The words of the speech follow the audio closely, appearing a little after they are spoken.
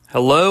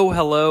Hello,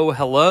 hello,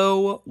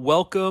 hello.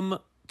 Welcome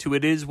to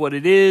It Is What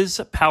It Is,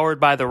 powered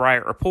by the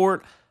Riot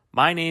Report.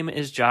 My name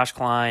is Josh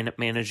Klein,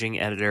 managing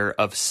editor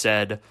of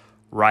said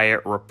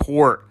Riot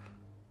Report.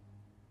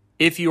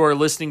 If you are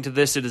listening to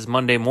this, it is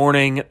Monday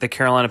morning. The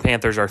Carolina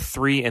Panthers are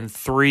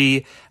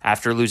 3-3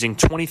 after losing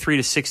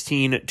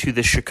 23-16 to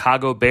the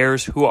Chicago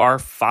Bears, who are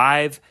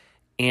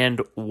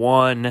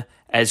 5-1,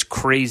 as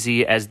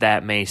crazy as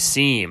that may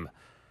seem.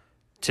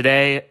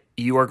 Today,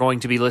 you are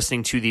going to be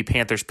listening to the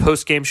Panthers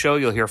postgame show.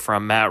 You'll hear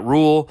from Matt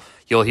Rhule.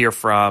 You'll hear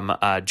from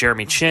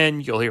Jeremy Chinn.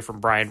 You'll hear from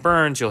Brian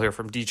Burns. You'll hear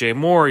from DJ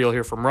Moore. You'll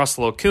hear from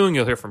Russell Okung.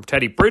 You'll hear from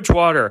Teddy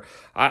Bridgewater.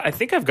 I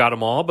think I've got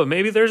them all, but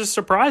maybe there's a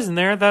surprise in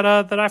there that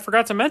I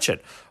forgot to mention,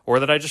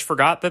 or that I just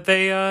forgot that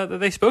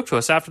they spoke to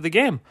us after the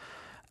game.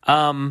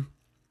 My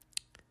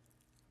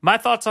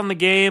thoughts on the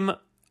game: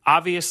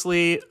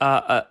 obviously,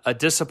 a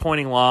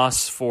disappointing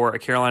loss for a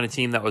Carolina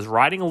team that was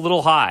riding a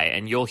little high,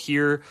 and you'll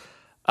hear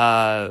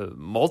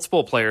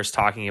multiple players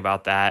talking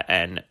about that,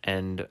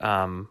 and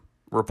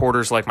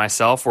reporters like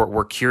myself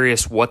were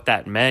curious what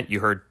that meant. You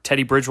heard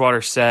Teddy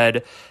Bridgewater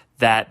said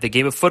that the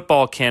game of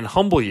football can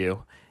humble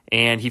you,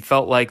 and he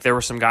felt like there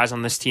were some guys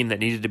on this team that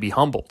needed to be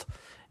humbled.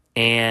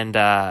 And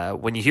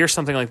when you hear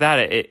something like that,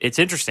 it's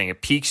interesting.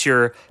 It piques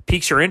your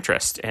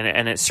interest,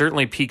 and it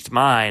certainly piqued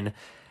mine.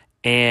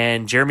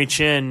 And Jeremy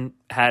Chinn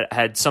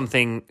had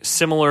something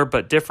similar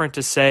but different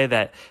to say,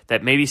 that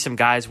maybe some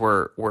guys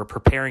were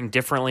preparing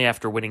differently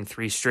after winning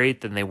 3 straight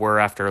than they were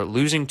after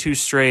losing 2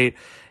 straight.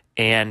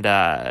 And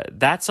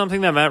that's something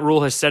that Matt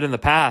Rhule has said in the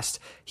past.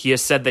 He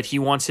has said that he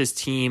wants his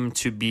team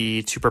to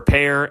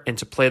prepare and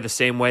to play the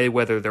same way,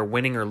 whether they're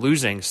winning or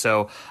losing.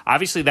 So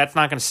obviously that's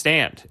not going to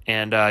stand.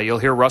 And you'll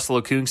hear Russell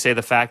Okung say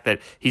the fact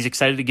that he's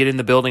excited to get in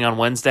the building on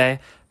Wednesday,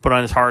 put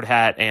on his hard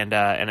hat, and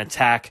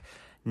attack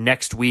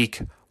next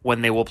week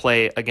when they will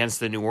play against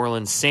the New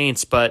Orleans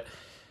Saints. But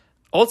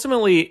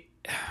ultimately,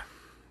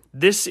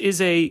 this is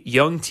a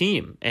young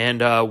team.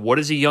 And what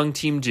does a young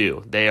team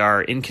do? They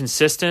are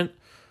inconsistent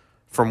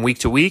from week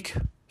to week,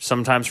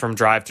 sometimes from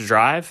drive to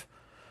drive.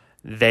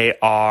 They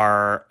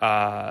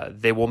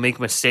will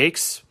make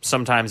mistakes,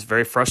 sometimes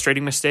very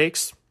frustrating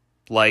mistakes,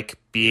 like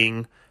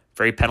being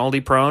very penalty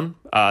prone.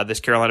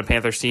 This Carolina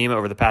Panthers team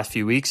over the past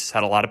few weeks has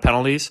had a lot of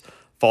penalties,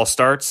 false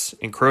starts,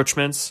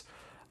 encroachments,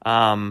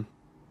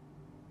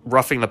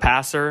 roughing the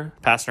passer,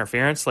 pass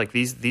interference, like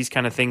these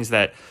kind of things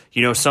that,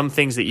 some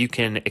things that you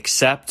can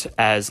accept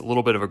as a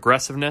little bit of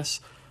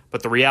aggressiveness.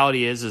 But the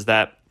reality is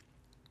that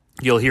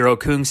you'll hear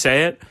Okung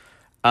say it,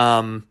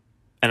 and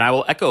I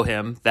will echo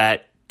him,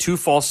 that 2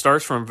 false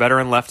starts from a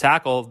veteran left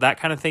tackle, that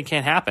kind of thing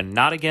can't happen.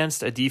 Not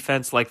against a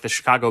defense like the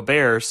Chicago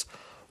Bears,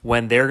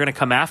 when they're going to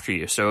come after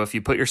you. So if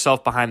you put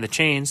yourself behind the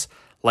chains,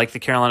 like the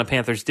Carolina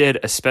Panthers did,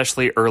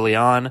 especially early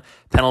on,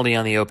 penalty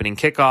on the opening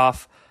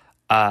kickoff,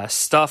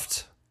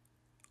 stuffed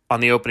on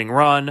the opening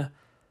run,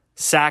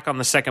 sack on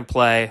the second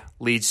play,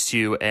 leads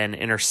to an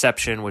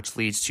interception, which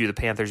leads to the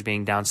Panthers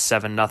being down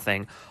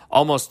 7-0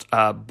 almost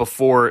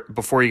before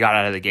you got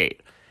out of the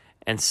gate.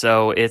 And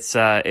so it's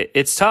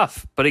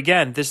tough. But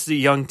again, this is a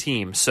young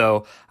team.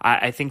 So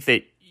I think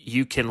that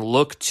you can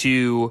look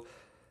to,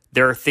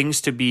 there are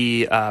things to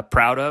be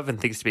proud of and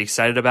things to be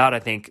excited about.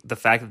 I think the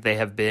fact that they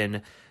have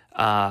been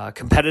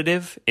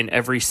competitive in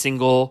every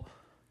single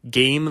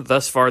game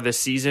thus far this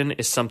season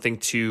is something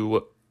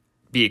to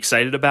be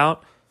excited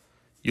about.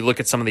 You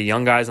look at some of the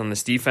young guys on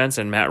this defense,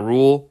 and Matt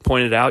Rhule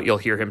pointed out, you'll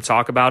hear him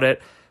talk about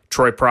it,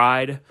 Troy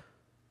Pride,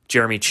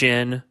 Jeremy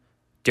Chinn,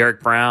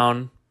 Derek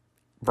Brown,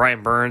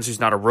 Brian Burns, who's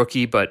not a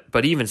rookie, but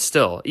even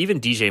still, even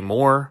DJ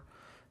Moore.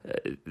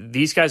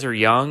 These guys are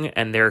young,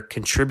 and they're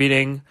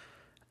contributing,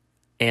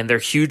 and they're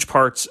huge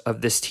parts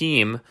of this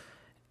team.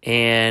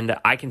 And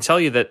I can tell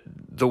you that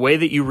the way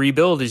that you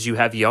rebuild is you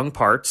have young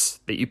parts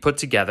that you put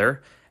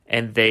together,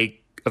 and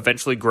they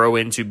eventually grow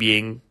into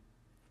being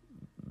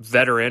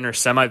veteran or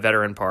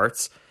semi-veteran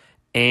parts,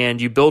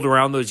 and you build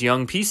around those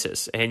young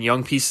pieces. And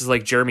young pieces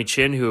like Jeremy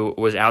Chinn, who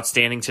was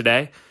outstanding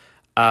today,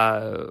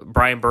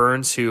 Brian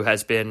Burns, who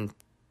has been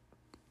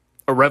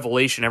a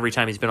revelation every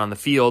time he's been on the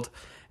field,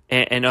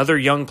 and other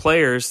young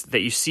players that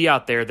you see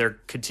out there, they're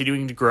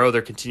continuing to grow,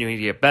 they're continuing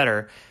to get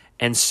better.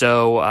 And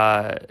so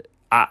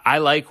I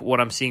like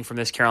what I'm seeing from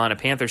this Carolina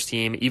Panthers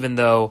team, even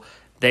though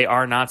they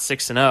are not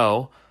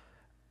 6-0.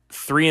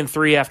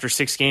 3-3 after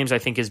 6 games, I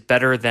think, is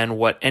better than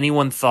what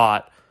anyone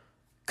thought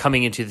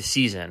coming into the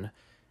season.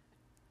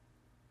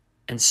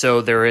 And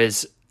so there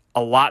is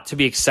a lot to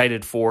be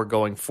excited for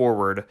going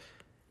forward,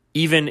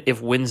 even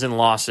if wins and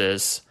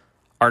losses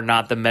are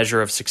not the measure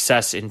of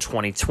success in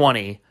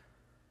 2020,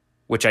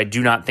 which I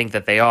do not think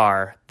that they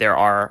are. There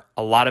are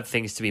a lot of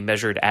things to be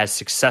measured as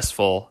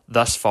successful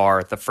thus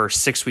far the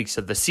first 6 weeks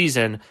of the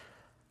season.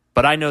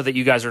 But I know that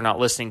you guys are not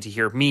listening to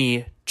hear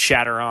me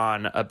chatter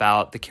on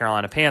about the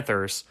Carolina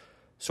Panthers.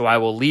 So I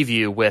will leave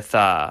you with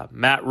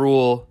Matt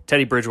Rhule,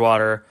 Teddy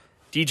Bridgewater,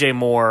 DJ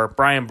Moore,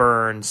 Brian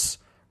Burns,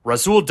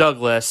 Rasul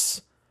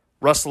Douglas,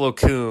 Russell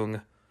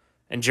Okung,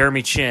 and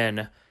Jeremy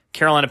Chinn.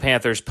 Carolina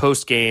Panthers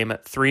post-game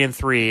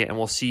 3-3, and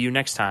we'll see you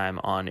next time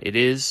on It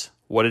Is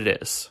What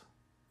It Is.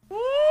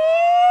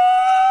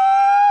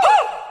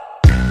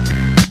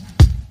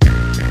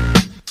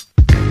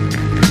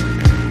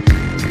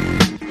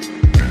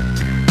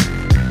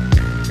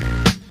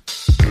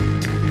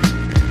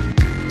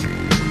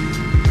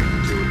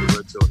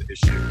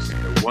 issues.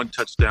 One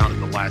touchdown in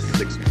the last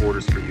 6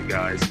 quarters for you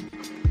guys.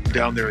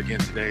 Down there again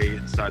today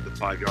inside the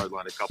 5-yard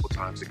line a couple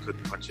times and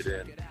couldn't punch it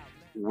in.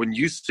 When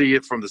you see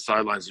it from the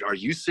sidelines, are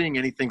you seeing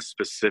anything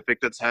specific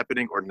that's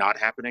happening or not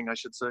happening, I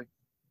should say?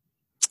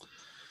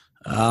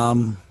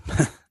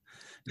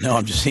 No,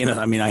 I'm just seeing it.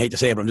 I mean, I hate to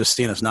say it, but I'm just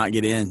seeing us not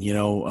get in,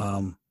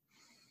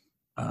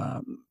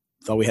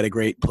 thought we had a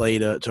great play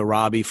to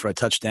Robbie for a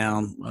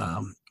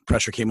touchdown.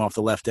 Pressure came off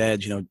the left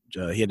edge.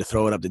 He had to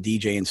throw it up to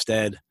DJ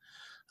instead.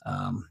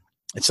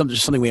 It's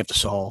something we have to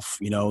solve.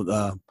 We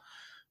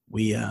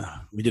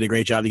did a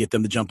great job to get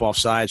them to jump off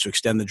sides to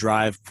extend the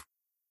drive.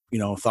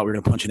 Thought we were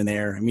going to punch it in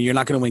there. I mean, you're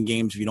not going to win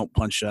games if you don't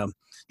punch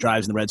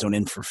drives in the red zone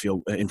in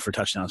for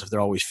touchdowns. If they're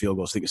always field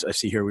goals, I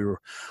see here we were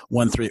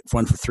 1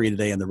 for 3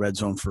 today in the red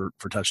zone for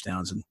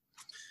touchdowns, and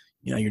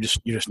you're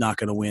just not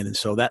going to win. And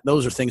so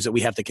those are things that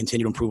we have to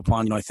continue to improve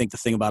upon. I think the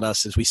thing about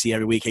us is we see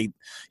every week, hey,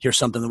 here's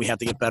something that we have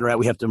to get better at.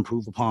 We have to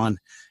improve upon,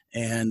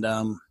 and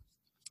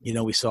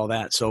we saw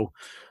that. So,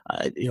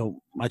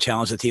 my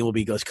challenge to the team will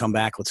be let's come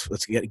back,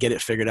 let's get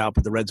it figured out.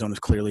 But the red zone is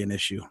clearly an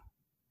issue.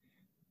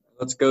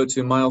 Let's go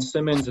to Miles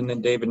Simmons and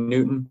then David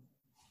Newton.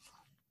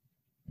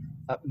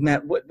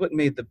 Matt, what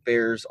made the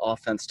Bears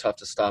offense tough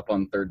to stop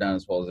on third down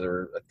as well as they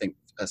were, I think,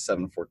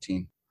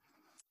 7-14?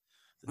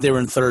 They were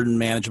in third and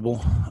manageable.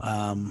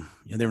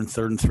 They were in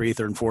 3rd and 3,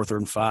 3rd and 4, 3rd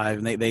and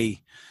 5,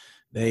 and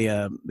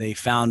they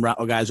found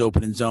guys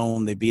open in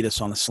zone. They beat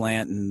us on a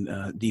slant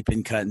and deep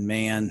in cut and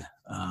man.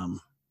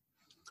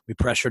 We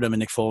pressured him, and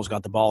Nick Foles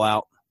got the ball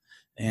out,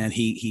 and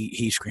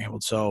he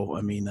scrambled. So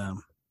I mean,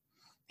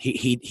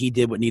 he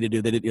did what needed to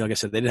do. They did, like I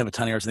said, they didn't have a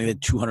ton of yards. They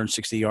had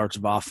 260 yards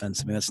of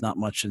offense. I mean, that's not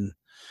much in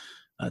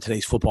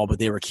today's football, but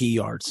they were key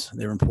yards.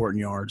 They were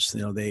important yards.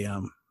 They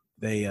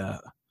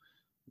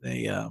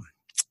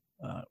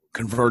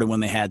converted when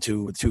they had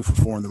to with 2 for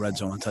 4 in the red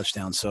zone on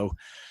touchdowns. So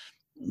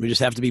we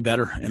just have to be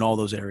better in all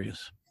those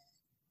areas.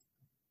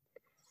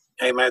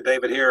 Hey, Matt,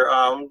 David here.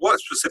 What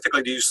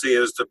specifically do you see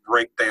as the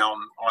breakdown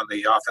on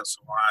the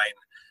offensive line,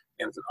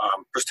 and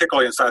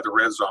particularly inside the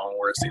red zone,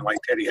 where it seemed like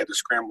Teddy had to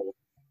scramble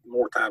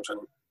more times than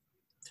you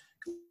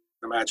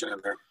can imagine in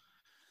there?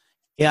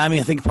 Yeah, I mean,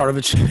 I think part of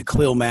it's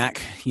Khalil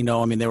Mack. They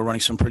were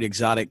running some pretty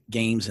exotic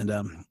games,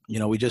 and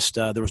we just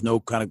there was no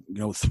kind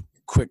of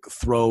quick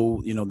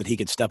throw, that he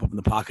could step up in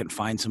the pocket and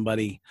find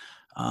somebody.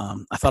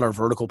 I thought our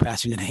vertical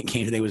passing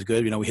game today was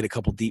good. We hit a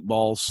couple deep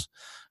balls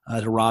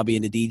to Robbie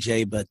and to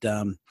DJ, but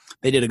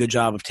they did a good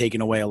job of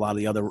taking away a lot of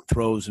the other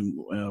throws, and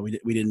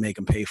we didn't make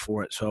them pay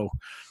for it. So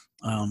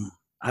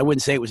I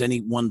wouldn't say it was any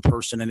one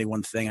person, any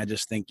one thing. I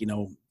just think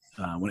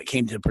when it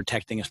came to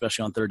protecting,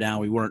 especially on third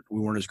down, we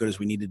weren't as good as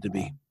we needed to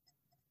be.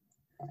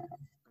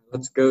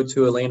 Let's go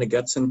to Elena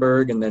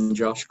Getzenberg and then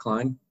Josh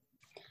Klein.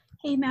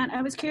 Hey, Matt,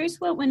 I was curious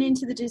what went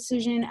into the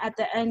decision at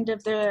the end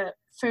of the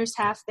first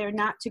half there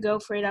not to go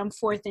for it on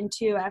 4th and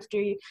 2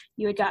 after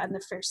you had gotten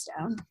the first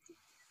down.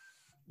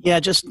 Yeah,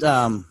 just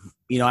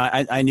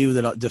I knew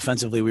that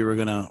defensively we were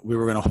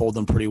gonna hold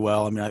them pretty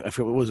well. I mean, I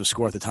forget what was the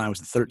score at the time.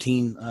 Was it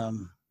 13?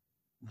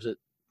 Was it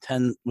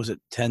 10? Was it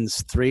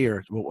 10-3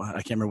 or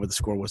I can't remember what the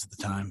score was at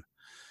the time.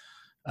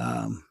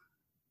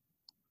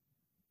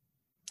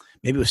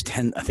 Maybe it was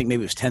 10. I think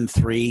maybe it was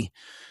 10-3,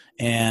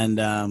 and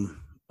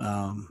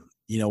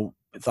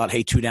thought,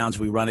 hey, 2 downs,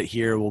 we run it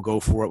here, we'll go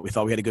for it. We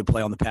thought we had a good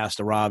play on the pass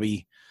to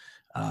Robbie,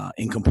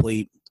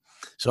 incomplete.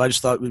 So I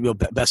just thought it would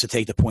be best to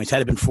take the points.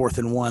 Had it been 4th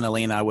and 1,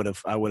 Elena, I would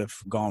have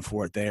gone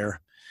for it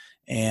there.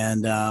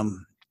 And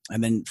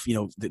then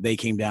they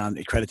came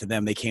down. Credit to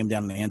them, they came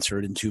down and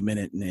answered in 2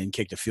 minutes and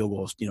kicked a field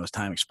goal. As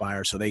time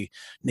expired, so they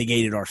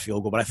negated our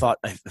field goal. But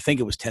I think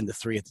it was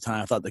 10-3 at the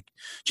time. I thought the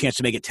chance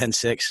to make it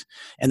 10-6.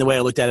 And the way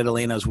I looked at it,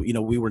 Elena, is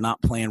we were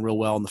not playing real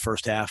well in the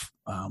first half.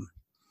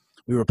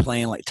 We were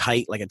playing like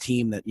tight, like a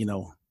team that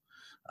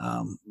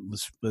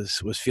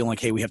was feeling like,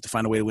 hey, we have to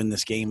find a way to win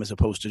this game, as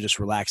opposed to just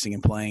relaxing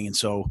and playing. And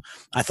so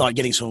I thought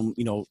getting some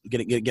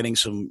getting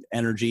some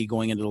energy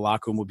going into the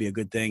locker room would be a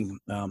good thing.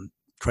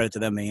 Credit to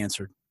them, they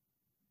answered.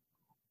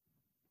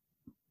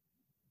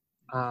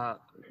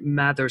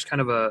 Matt, there was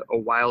kind of a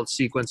wild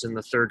sequence in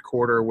the third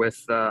quarter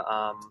with the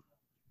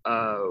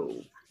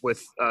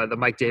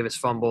Mike Davis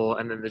fumble,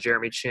 and then the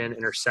Jeremy Chinn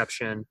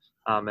interception,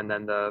 and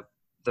then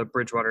the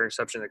Bridgewater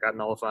interception that got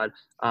nullified.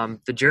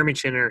 The Jeremy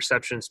Chinn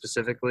interception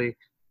specifically,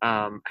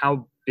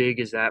 how big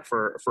is that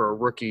for a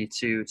rookie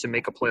to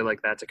make a play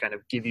like that, to kind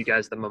of give you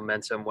guys the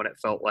momentum when it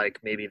felt like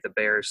maybe the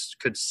Bears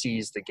could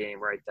seize the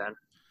game right then?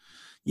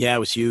 Yeah, it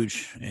was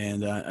huge.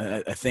 And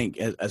I think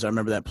as I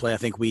remember that play, I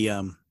think we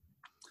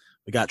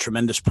got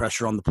tremendous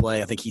pressure on the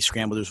play. I think he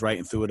scrambled his right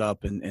and threw it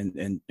up,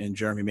 and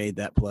Jeremy made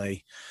that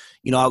play.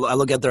 I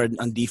look at there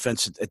on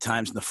defense at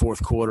times in the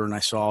fourth quarter, and I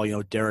saw,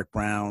 Derek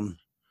Brown,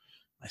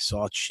 I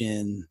saw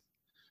Chinn,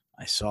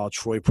 I saw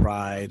Troy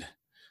Pride,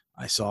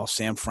 I saw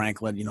Sam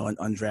Franklin, an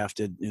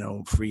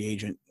undrafted, free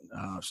agent,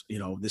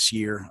 this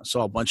year. I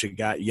saw a bunch of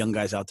young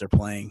guys out there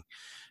playing,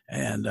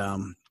 and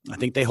I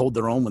think they hold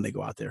their own when they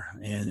go out there,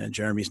 and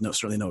Jeremy's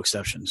certainly no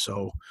exception. So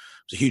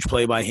it was a huge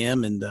play by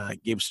him, and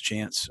gave us a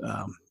chance.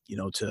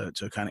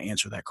 to kind of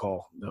answer that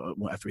call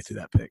after we threw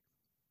that pick.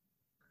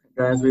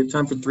 Guys, we have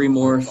time for three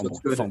more. So let's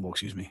go Fumble,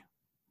 excuse me.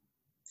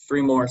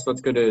 Three more. So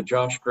let's go to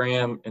Josh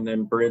Graham and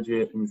then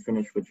Bridget and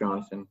finish with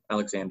Jonathan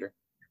Alexander.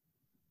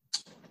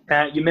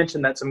 Pat, you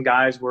mentioned that some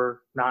guys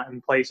were not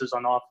in places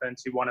on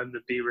offense. You wanted them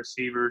to be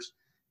receivers,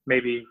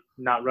 maybe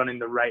not running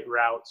the right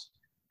routes.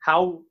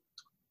 How,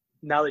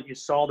 now that you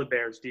saw the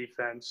Bears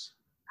defense,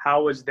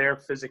 how was their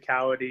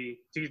physicality?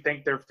 Do you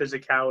think their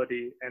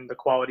physicality and the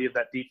quality of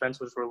that defense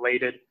was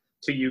related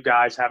to you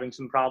guys having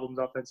some problems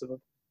offensively?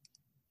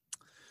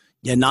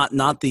 Yeah,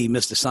 not the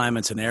missed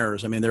assignments and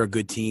errors. I mean, they're a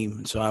good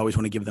team, so I always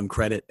want to give them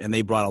credit. And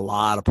they brought a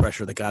lot of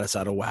pressure that got us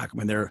out of whack. I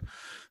mean,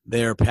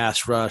 their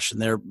pass rush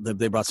and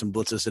they brought some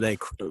blitzes today.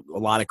 A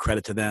lot of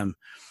credit to them.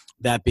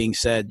 That being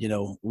said,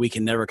 we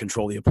can never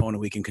control the opponent.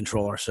 We can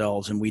control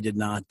ourselves, and we did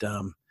not,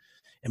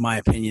 in my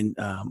opinion,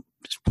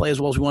 just play as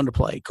well as we wanted to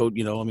play.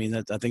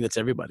 I think that's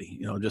everybody.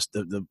 Just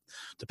the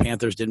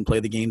Panthers didn't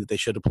play the game that they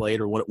should have played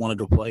or what it wanted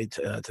to play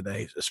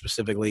today,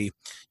 specifically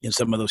in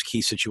some of those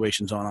key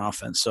situations on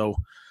offense. So.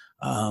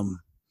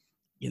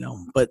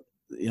 But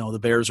the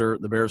Bears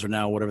are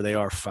now whatever they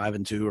are,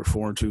 5-2 or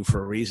 4-2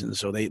 for a reason.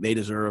 So they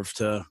deserve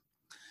to,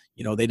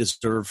 or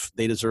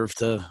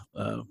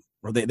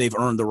they've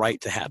earned the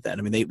right to have that.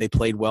 I mean, they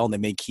played well and they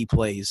made key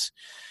plays.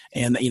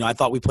 And, I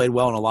thought we played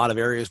well in a lot of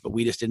areas, but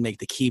we just didn't make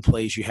the key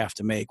plays you have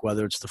to make,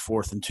 whether it's the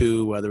 4th and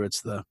 2, whether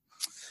it's the,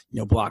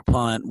 block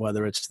punt,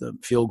 whether it's the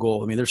field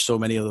goal. I mean, there's so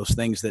many of those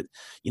things that,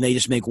 you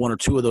just make one or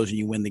two of those and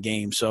you win the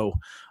game. So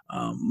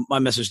my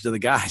message to the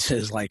guys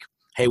is like,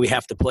 hey, we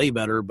have to play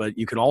better, but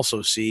you can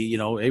also see,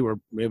 hey,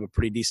 we have a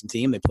pretty decent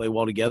team. They play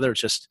well together. It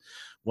just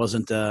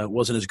wasn't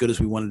as good as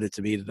we wanted it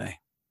to be today.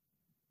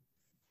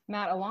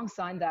 Matt,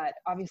 alongside that,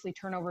 obviously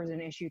turnover is an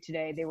issue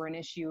today. They were an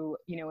issue,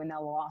 in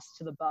that loss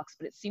to the Bucs,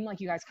 but it seemed like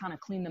you guys kind of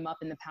cleaned them up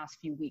in the past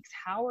few weeks.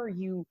 How are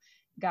you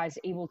guys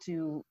able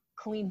to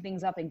clean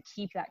things up and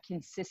keep that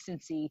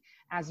consistency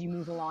as you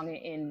move along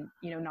and,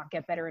 not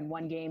get better in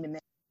one game and then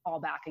fall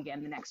back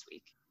again the next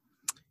week?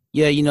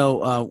 Yeah,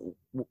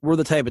 we're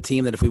the type of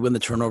team that if we win the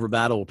turnover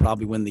battle, we'll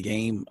probably win the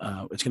game.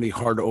 It's going to be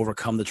hard to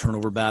overcome the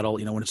turnover battle,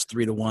 when it's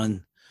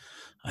 3-1.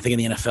 I think in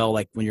the NFL,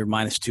 like when you're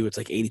 -2, it's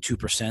like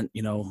 82%,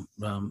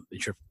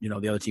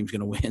 the other team's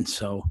going to win.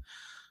 So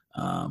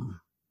I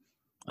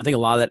think a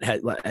lot of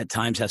that at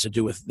times has to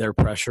do with their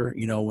pressure.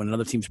 When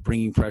another team's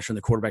bringing pressure and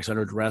the quarterback's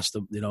under duress,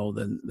 then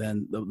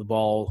the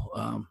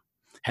ball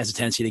has a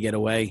tendency to get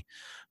away.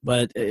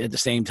 But at the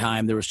same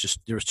time, there was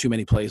too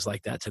many plays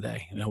like that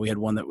today. We had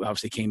one that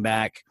obviously came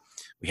back.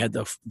 We had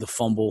the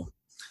fumble.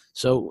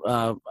 So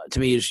to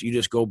me, you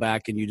just go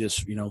back and you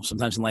just,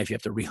 sometimes in life you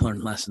have to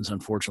relearn lessons,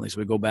 unfortunately. So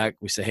we go back,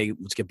 we say, hey,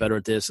 let's get better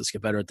at this. Let's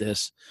get better at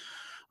this.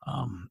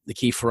 The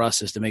key for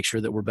us is to make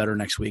sure that we're better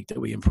next week, that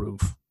we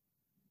improve.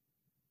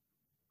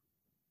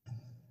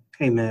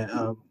 Hey, Matt,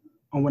 I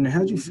wonder, how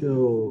did you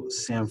feel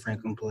Sam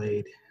Franklin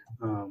played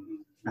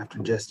after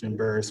Justin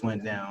Burris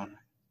went down?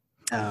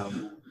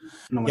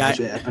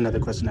 Another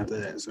question after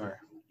that. Sorry.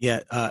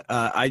 Yeah,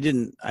 I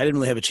didn't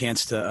really have a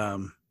chance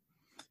to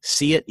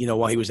see it.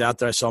 While he was out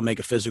there, I saw him make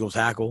a physical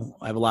tackle.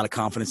 I have a lot of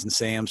confidence in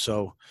Sam,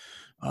 so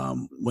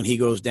when he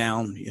goes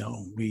down,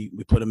 we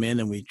put him in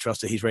and we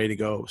trust that he's ready to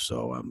go.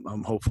 So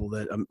I'm hopeful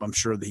that I'm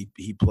sure that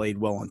he played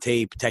well on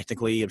tape.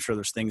 Technically, I'm sure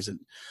there's things that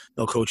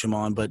they'll coach him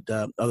on, but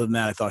other than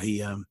that, I thought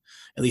he, at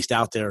least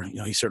out there,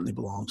 he certainly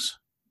belongs.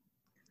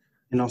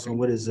 And also,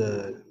 what is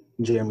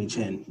Jeremy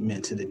Chinn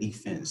meant to the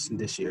defense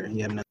this year?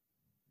 You have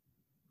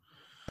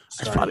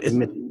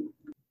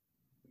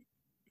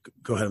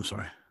Go ahead. I'm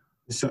sorry.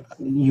 So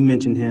you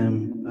mentioned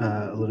him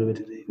a little bit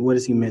today. What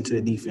has he meant to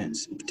the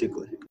defense in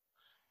particular?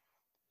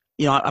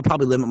 I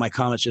probably limit my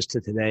comments just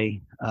to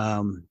today.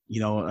 I'm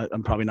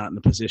probably not in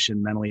the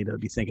position mentally to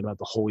be thinking about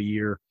the whole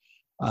year.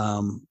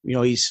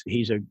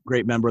 He's a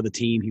great member of the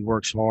team. He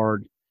works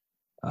hard.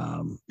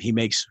 He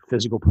makes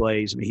physical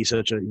plays. I mean, he's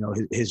such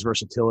his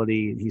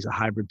versatility. He's a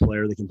hybrid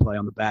player that can play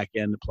on the back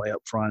end, to play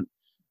up front.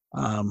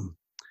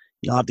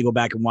 I'll have to go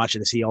back and watch it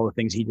to see all the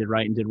things he did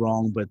right and did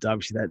wrong. But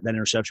obviously that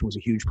interception was a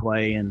huge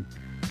play, and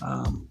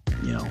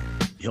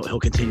he'll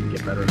continue to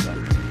get better and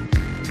better.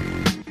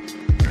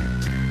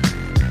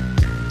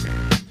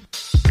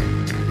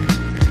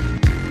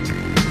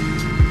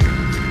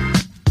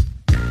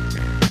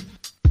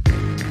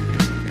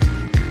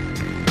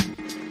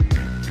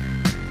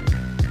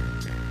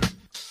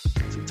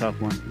 It's a tough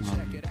one.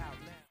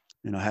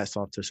 Hats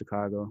off to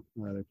Chicago.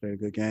 They played a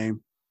good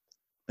game.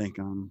 I think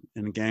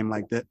in a game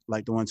like that,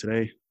 like the one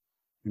today,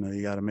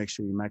 you got to make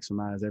sure you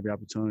maximize every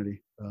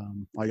opportunity.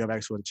 All you have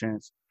actually a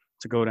chance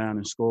to go down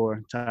and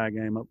score, tie a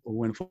game up, or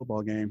win a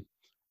football game.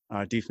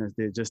 Our defense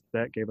did just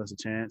that, gave us a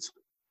chance,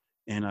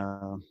 and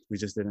we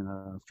just didn't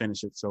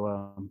finish it.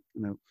 So,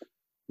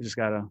 we just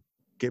got to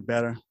get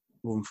better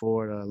moving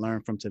forward,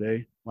 learn from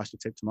today, watch the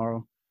tape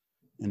tomorrow,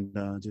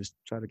 and just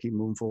try to keep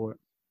moving forward.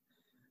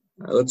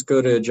 All right, let's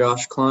go to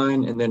Josh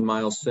Klein and then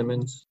Miles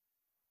Simmons.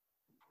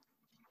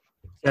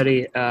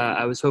 Teddy,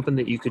 I was hoping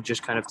that you could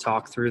just kind of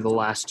talk through the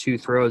last two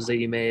throws that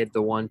you made,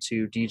 the one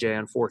to DJ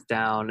on fourth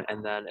down,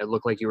 and then it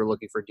looked like you were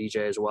looking for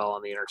DJ as well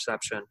on the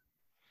interception.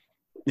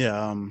 Yeah,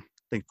 I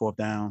think fourth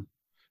down,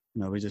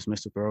 we just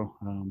missed a throw.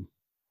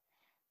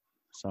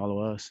 It's all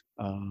of us.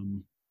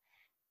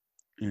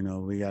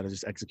 We got to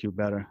just execute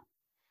better.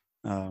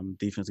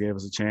 Defense gave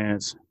us a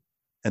chance.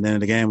 And then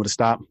in the game with a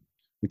stop,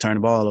 we turned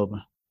the ball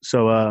over.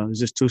 So it's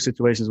just two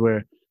situations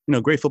where,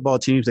 great football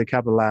teams, they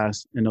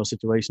capitalize in those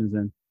situations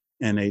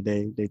and they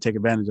take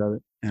advantage of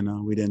it.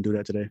 And we didn't do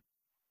that today.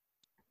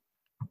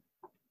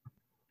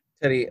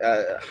 Teddy,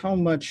 how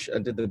much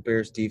did the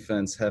Bears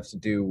defense have to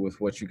do with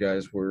what you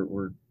guys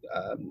were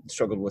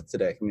struggled with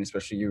today? I mean,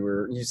 especially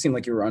you seemed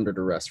like you were under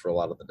duress for a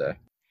lot of the day.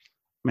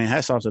 I mean,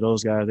 hats off to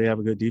those guys. They have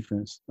a good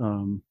defense,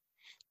 and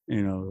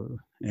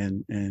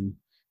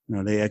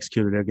they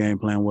executed their game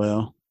plan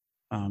well.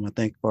 I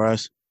think for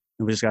us,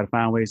 we just got to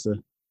find ways to,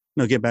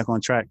 get back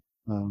on track.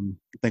 I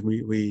think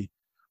we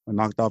were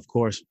knocked off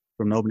course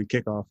from the opening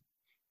kickoff,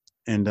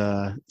 and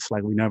it's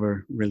like we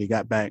never really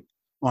got back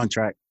on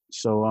track.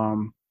 So,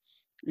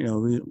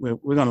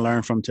 we're going to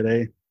learn from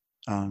today.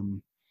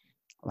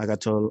 Like I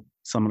told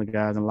some of the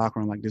guys in the locker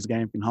room, like this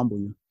game can humble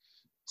you.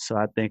 So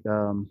I think,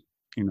 a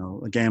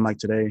game like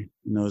today,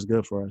 is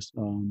good for us.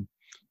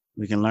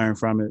 We can learn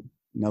from it,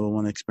 never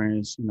want to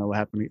experience, what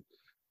happened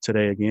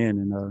today again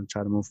and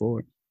try to move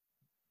forward.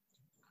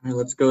 All right,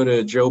 let's go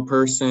to Joe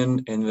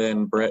Person and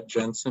then Brett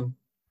Jensen.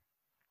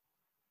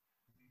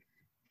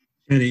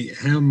 Kenny,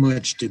 how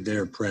much did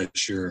their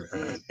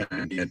pressure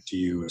get to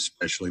you,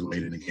 especially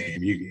late in the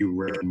game? You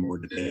ran more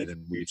today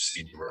than we've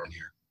seen you run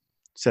here.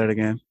 Say it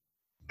again.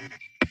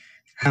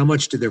 How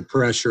much did their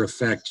pressure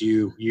affect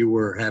you? You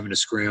were having to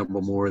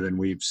scramble more than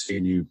we've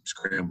seen you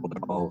scramble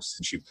at all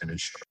since you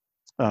finished.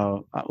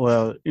 Well,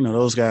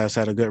 those guys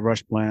had a good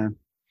rush plan.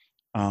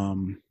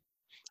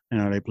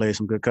 They played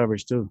some good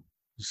coverage too.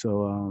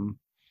 So,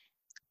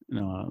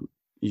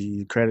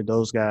 you credit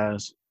those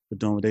guys for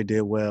doing what they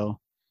did well.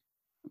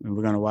 And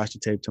we're going to watch the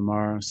tape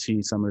tomorrow,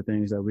 see some of the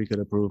things that we could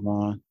improve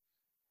on,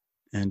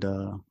 and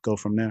go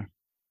from there.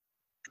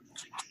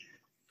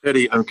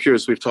 Eddie, I'm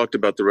curious. We've talked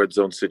about the red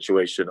zone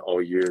situation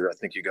all year. I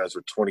think you guys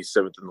were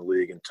 27th in the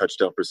league in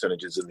touchdown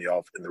percentages in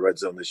the red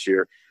zone this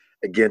year.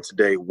 Again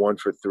today, 1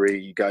 for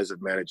 3. You guys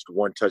have managed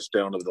 1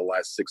 touchdown over the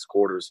last 6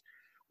 quarters.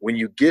 When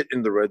you get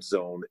in the red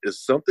zone,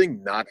 is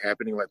something not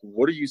happening? Like,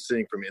 what are you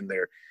seeing from in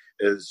there?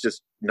 Is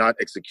just not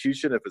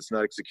execution? If it's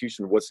not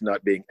execution, what's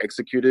not being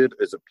executed?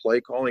 Is it play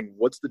calling?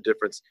 What's the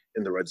difference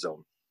in the red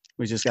zone?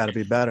 We just got to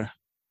be better.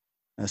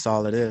 That's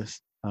all it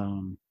is.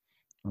 When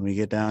we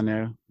get down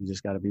there, we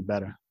just got to be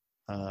better.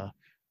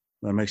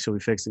 We'll make sure we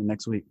fix it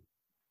next week.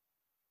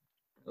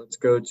 Let's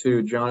go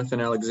to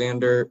Jonathan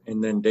Alexander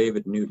and then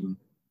David Newton.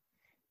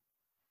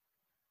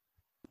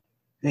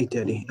 Hey,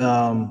 Teddy.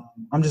 I'm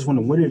just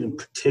wondering, what in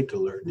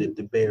particular did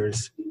the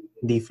Bears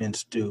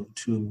defense do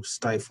to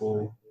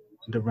stifle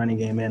the running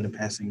game and the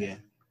passing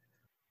game?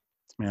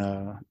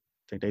 I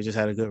think they just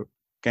had a good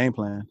game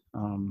plan.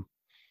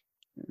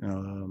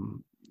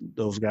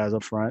 Those guys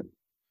up front,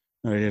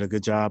 they did a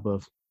good job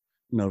of,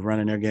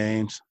 running their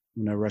games,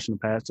 rushing the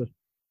passer,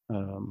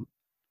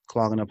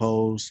 clogging up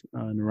holes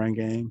in the run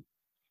game.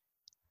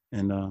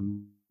 And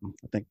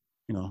I think,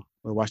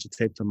 we'll watch the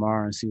tape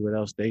tomorrow and see what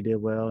else they did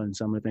well and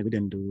some of the things we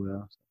didn't do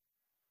well.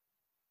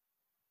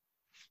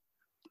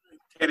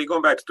 Eddie,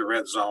 going back to the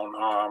red zone,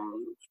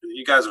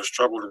 you guys have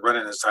struggled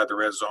running inside the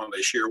red zone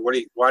this year.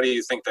 Why do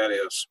you think that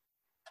is?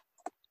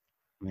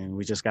 I mean,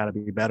 we just got to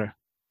be better.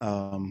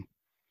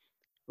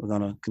 We're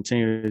going to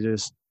continue to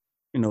just,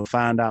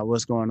 find out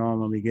what's going on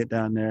when we get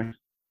down there.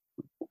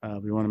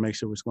 We want to make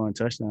sure we're scoring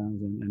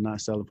touchdowns and not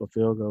selling for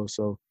field goals.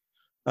 So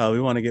we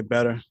want to get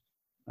better.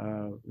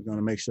 We're going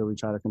to make sure we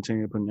try to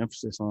continue to put an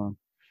emphasis on,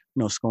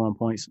 scoring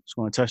points,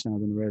 scoring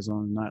touchdowns in the red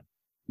zone, and not,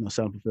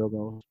 selling for field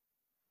goals.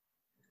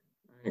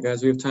 All right,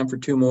 guys, we have time for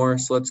 2 more.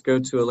 So let's go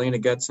to Elena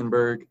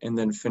Getzenberg and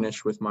then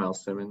finish with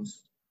Miles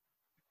Simmons.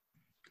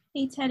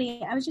 Hey,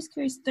 Teddy, I was just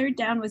curious, third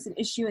down was an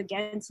issue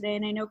again today,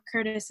 and I know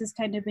Curtis has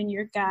kind of been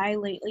your guy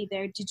lately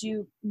there. Did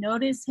you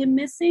notice him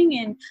missing,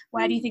 and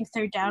why do you think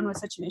third down was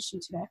such an issue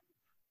today?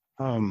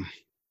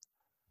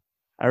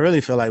 I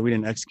really feel like we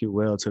didn't execute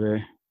well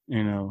today.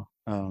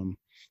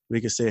 We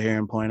could sit here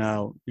and point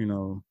out,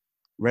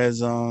 red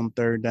zone,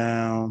 third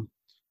down,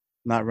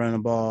 not running the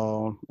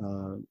ball,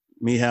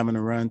 me having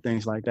to run,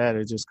 things like that.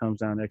 It just comes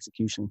down to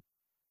execution.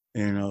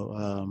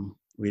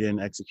 We didn't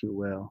execute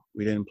well.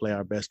 We didn't play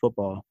our best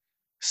football.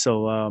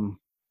 So,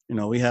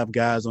 we have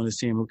guys on this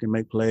team who can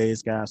make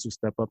plays, guys who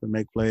step up and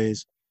make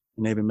plays,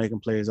 and they've been making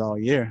plays all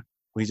year.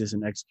 We just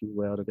didn't execute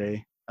well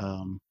today.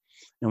 And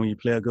when you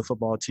play a good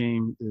football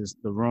team,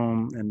 the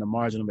room and the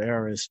margin of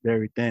error is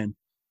very thin.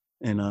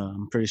 And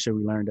I'm pretty sure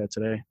we learned that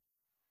today.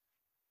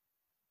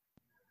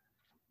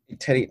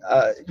 Teddy,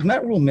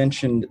 Matt Rhule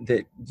mentioned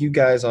that you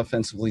guys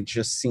offensively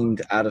just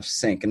seemed out of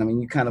sync. And, I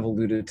mean, you kind of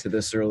alluded to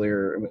this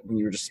earlier when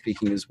you were just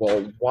speaking as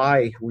well.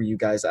 Why were you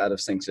guys out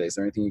of sync today? Is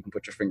there anything you can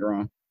put your finger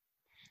on?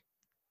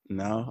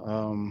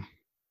 No.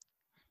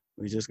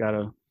 we just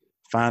gotta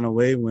find a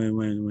way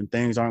when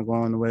things aren't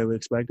going the way we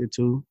expected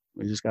to.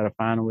 We just gotta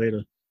find a way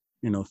to,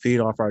 feed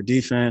off our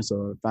defense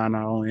or find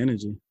our own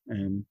energy,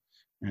 and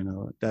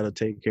that'll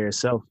take care of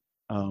itself.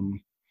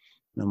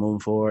 Moving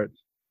forward,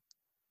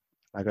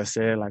 like I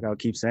said, like I'll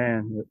keep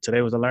saying,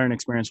 today was a learning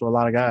experience for a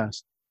lot of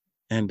guys,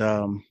 and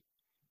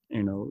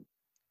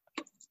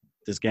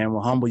this game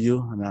will humble you,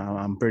 and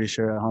I'm pretty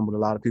sure it humbled a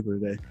lot of people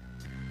today.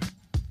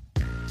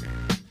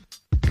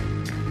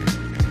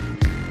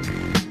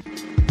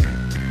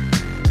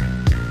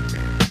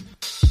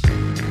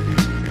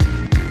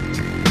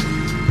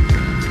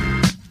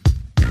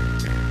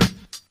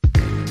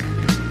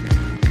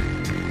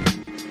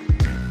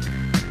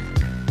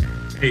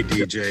 Hey,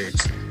 DJ,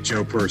 it's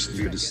Joe Person.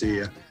 Good to see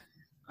you.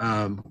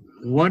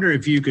 Wonder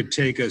if you could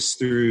take us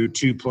through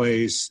two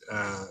plays,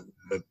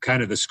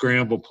 the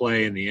scramble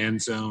play in the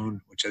end zone,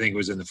 which I think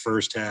was in the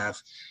first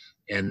half,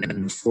 and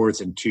then the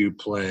 4th and 2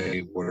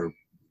 play where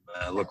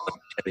looked like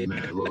Teddy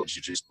Matt Rhule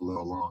just a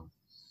little long.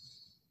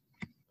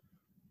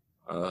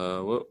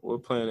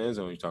 What play in the end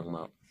zone are you talking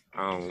about?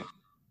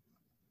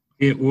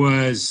 It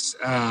was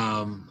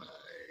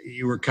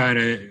you were kind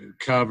of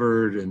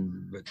covered,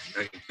 but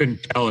I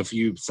couldn't tell if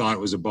you thought it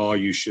was a ball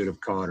you should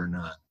have caught or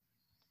not.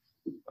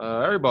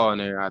 Every ball in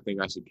there, I think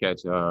I should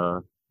catch.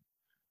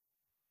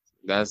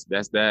 That's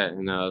that.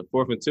 And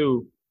 4th and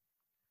 2,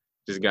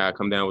 just gotta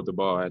come down with the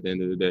ball at the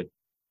end of the day.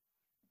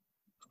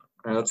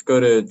 All right, let's go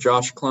to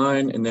Josh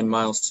Klein and then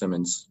Miles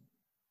Simmons.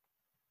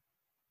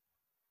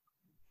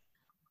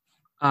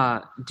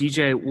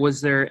 DJ,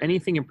 was there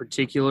anything in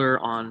particular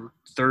on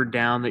 3rd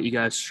down that you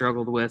guys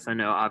struggled with? I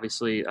know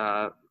obviously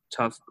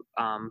tough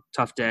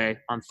day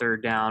on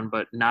 3rd down,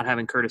 but not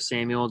having Curtis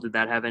Samuel, did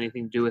that have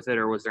anything to do with it,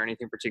 or was there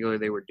anything particular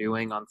they were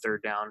doing on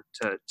 3rd down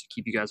to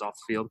keep you guys off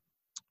the field?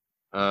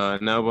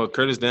 No, well,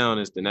 Curtis down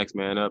is the next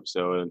man up,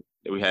 so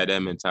we had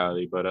that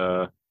mentality.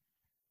 But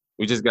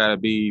we just got to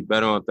be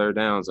better on 3rd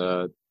downs.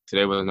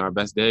 Today wasn't our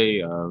best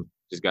day.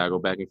 Just got to go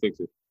back and fix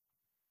it.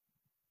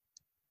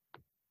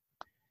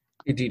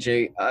 Hey,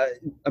 DJ,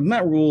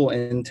 Matt Rhule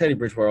and Teddy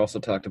Bridgewater also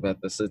talked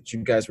about this, that you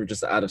guys were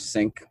just out of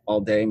sync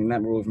all day. I mean,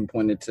 Matt Rhule even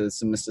pointed to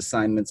some missed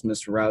assignments,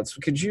 missed routes.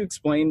 Could you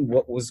explain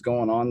what was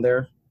going on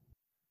there?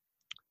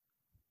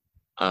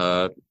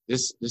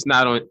 Just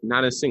not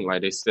in sync,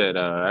 like they said.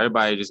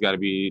 Everybody just got to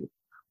be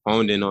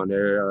honed in on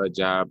their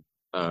job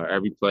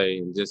every play,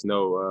 and just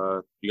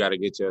know you got to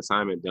get your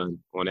assignment done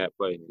on that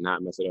play and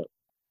not mess it up.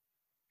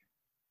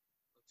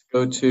 Let's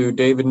go to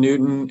David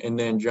Newton and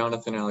then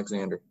Jonathan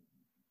Alexander.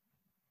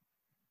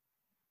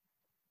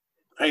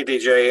 Hey,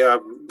 DJ,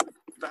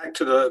 back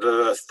to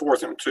the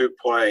 4th and 2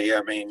 play.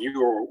 I mean,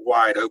 you were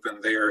wide open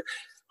there.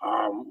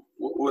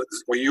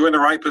 Were you in the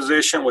right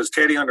position? Was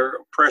Teddy under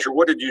pressure?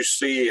 What did you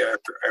see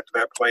after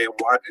that play, and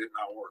why did it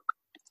not work?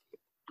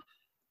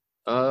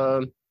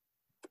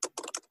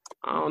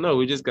 I don't know.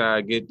 We just got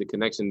to get the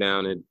connection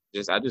down, and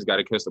I just got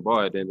to catch the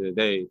ball at the end of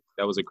the day.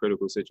 That was a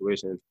critical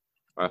situation.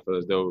 I feel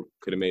as though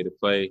could have made a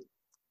play.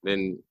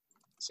 I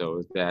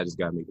just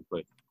got to make the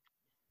play.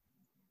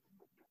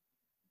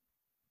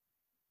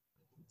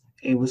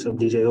 Hey, what's up,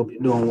 DJ? Hope you're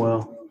doing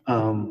well.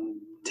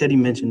 Teddy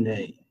mentioned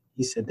that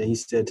he said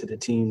to the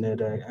team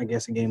that I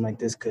guess a game like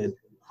this could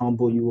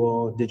humble you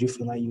all. Did you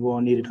feel like you all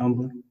needed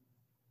humbling?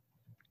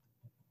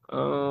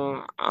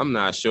 I'm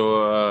not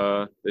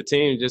sure. The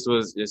team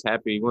was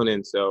happy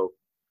winning, so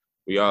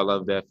we all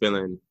love that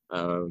feeling.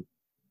 Of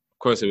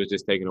course, it was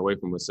just taken away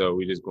from us, so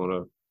we just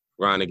gonna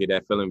grind to get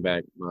that feeling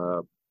back.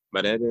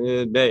 But at the end of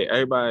the day,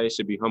 everybody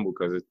should be humble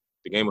because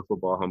the game of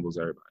football humbles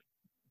everybody.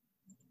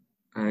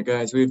 All right,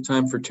 guys, we have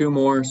time for 2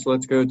 more, so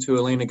let's go to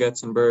Elena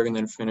Getzenberg and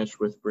then finish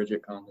with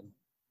Bridget Condon.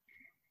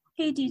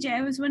 Hey, DJ,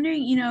 I was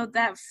wondering,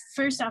 that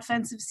first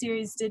offensive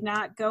series did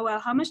not go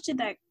well. How much did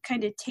that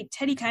kind of take –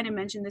 Teddy kind of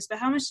mentioned this, but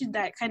how much did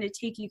that kind of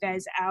take you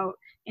guys out?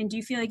 And do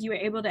you feel like you were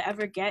able to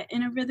ever get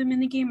in a rhythm in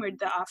the game, or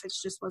the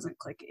offense just wasn't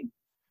clicking?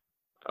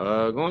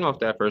 Going off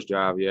that first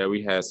drive, yeah,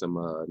 we had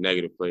some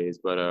negative plays,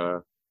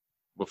 but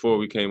before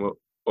we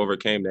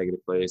overcame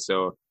negative plays,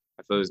 so –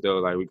 I feel as though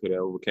like we could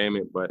have overcame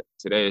it, but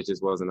today it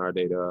just wasn't our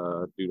day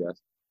to do that.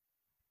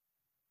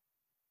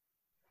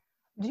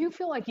 Do you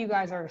feel like you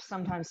guys are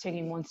sometimes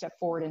taking 1 step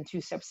forward and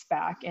 2 steps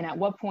back? And at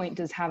what point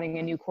does having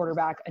a new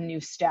quarterback, a new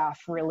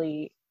staff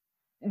really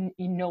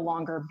no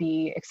longer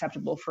be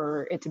acceptable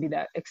for it to be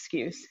that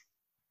excuse?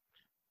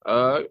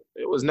 It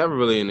was never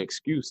really an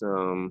excuse.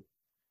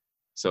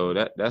 So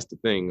that's the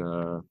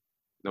thing.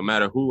 No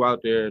matter who out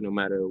there, no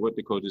matter what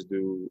the coaches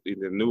do,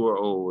 either new or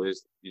old,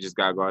 you just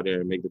got to go out there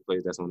and make the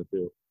plays that's on the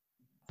field.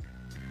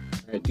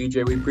 All right,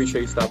 DJ, we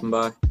appreciate you stopping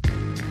by.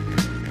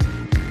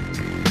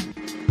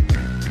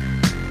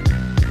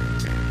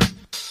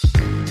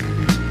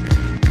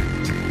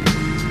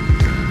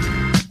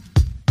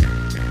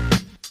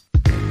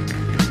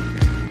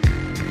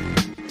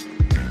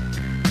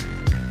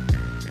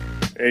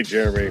 Hey,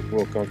 Jeremy,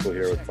 Will Kunkel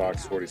here with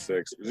Fox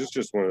 46. Is this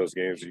just one of those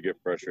games where you get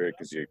frustrated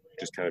because you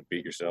just kind of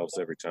beat yourselves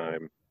every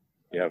time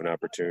you have an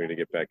opportunity to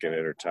get back in it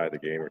or tie the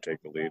game or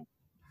take the lead?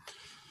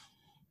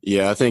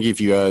 Yeah, I think if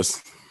you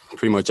guys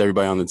pretty much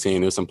everybody on the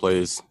team. There's some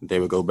plays they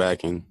would go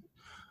back and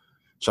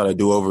try to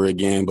do over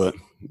again. But,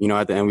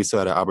 at the end, we still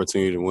had an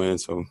opportunity to win.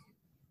 So,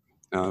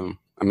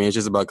 it's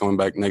just about coming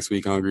back next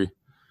week hungry.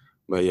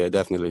 But, yeah,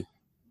 definitely.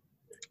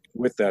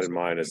 With that in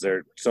mind, is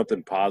there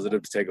something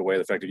positive to take away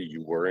the fact that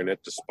you were in it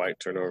despite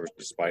turnovers,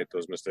 despite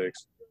those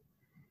mistakes?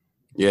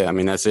 Yeah,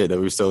 that's it, that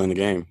we're still in the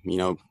game,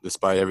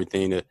 despite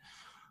everything that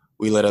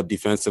we let up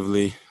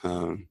defensively.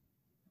 So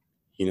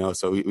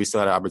we still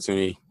had an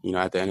opportunity,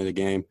 at the end of the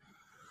game.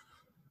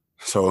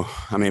 So,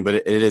 but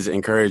it is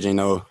encouraging,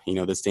 though,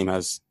 this team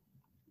has,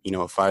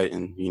 a fight,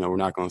 and, we're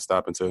not going to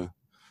stop until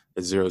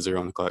it's 0-0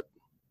 on the clock.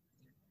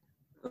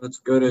 Let's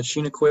go to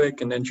Sheena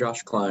Quick and then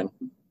Josh Klein.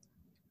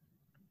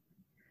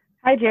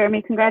 Hi,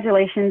 Jeremy.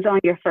 Congratulations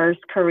on your first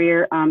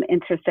career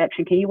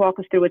interception. Can you walk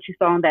us through what you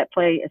saw on that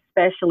play,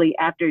 especially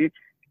after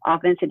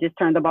offense had just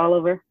turned the ball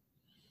over?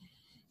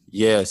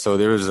 Yeah, so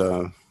there was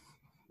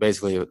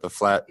basically a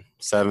flat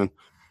 7.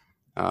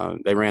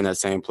 They ran that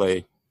same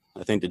play,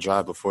 I think, the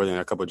drive before then,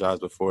 a couple of drives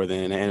before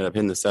then. They ended up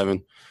hitting the 7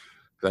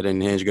 because I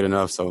didn't hinge good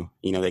enough. So,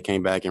 they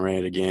came back and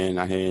ran it again.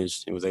 I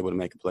hinged and was able to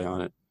make a play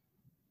on it.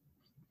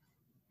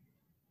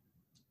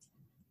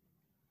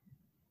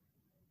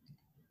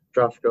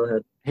 Josh, go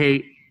ahead.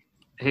 Hey,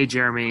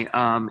 Jeremy.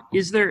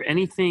 Is there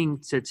anything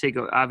to take?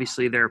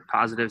 Obviously, there are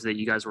positives that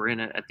you guys were in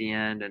it at the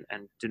end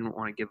and didn't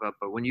want to give up.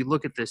 But when you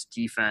look at this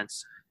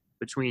defense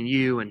between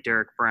you and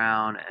Derek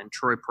Brown and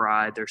Troy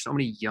Pride, there's so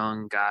many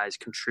young guys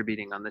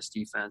contributing on this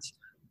defense.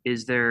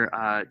 Is there?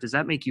 Does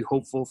that make you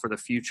hopeful for the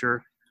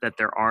future that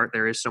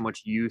there is so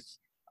much youth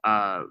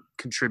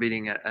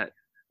contributing at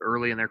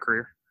early in their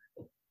career?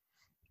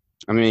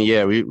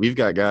 Yeah, we've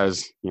got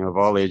guys, of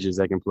all ages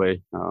that can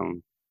play.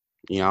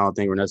 I don't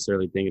think we're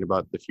necessarily thinking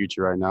about the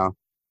future right now.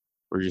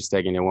 We're just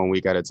taking it 1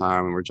 week at a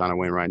time, and we're trying to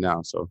win right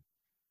now. So,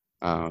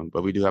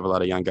 but we do have a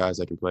lot of young guys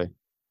that can play.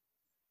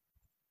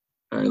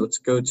 All right, let's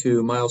go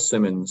to Miles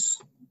Simmons.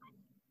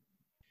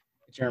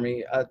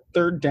 Jeremy,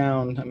 third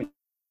down.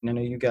 I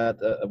know you got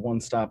a one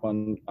stop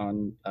on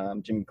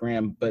Jimmy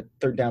Graham, but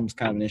third down was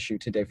kind of an issue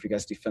today for you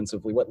guys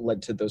defensively. What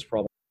led to those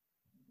problems?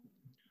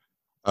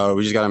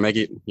 We just got to make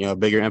it, a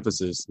bigger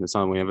emphasis. It's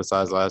something we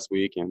emphasized last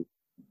week, and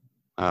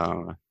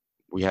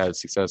we had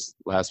success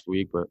last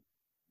week, but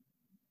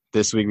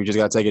this week we just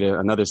got to take it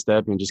another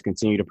step and just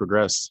continue to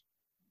progress.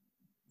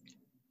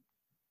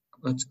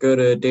 Let's go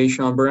to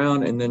Deshaun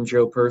Brown and then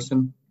Joe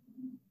Person.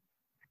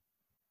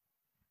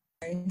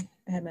 I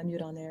had my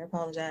mute on there. I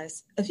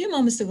apologize. A few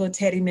moments ago,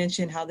 Teddy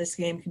mentioned how this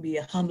game can be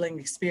a humbling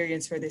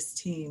experience for this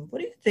team. What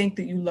do you think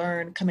that you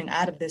learned coming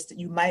out of this that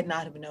you might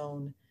not have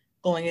known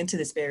going into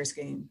this Bears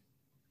game?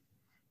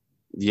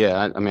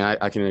 Yeah,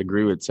 I can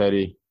agree with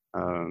Teddy.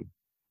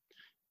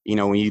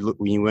 When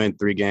you win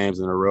 3 games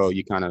in a row,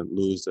 you kind of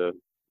lose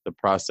the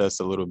process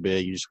a little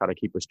bit. You just try to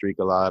keep a streak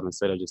alive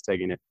instead of just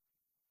taking it,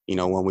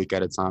 1 week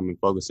at a time and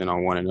focusing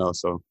on 1-0.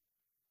 So,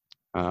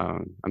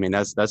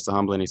 that's the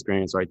humbling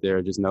experience right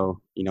there. Just know,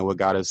 what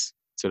got us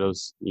to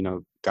those,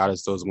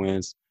 those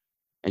wins,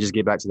 and just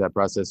get back to that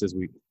process this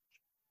week.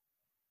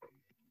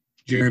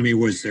 Jeremy,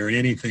 was there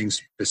anything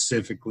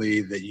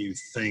specifically that you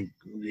think,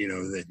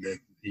 that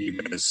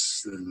you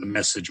guys, the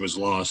message was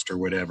lost or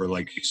whatever,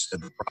 like you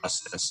said, the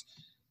process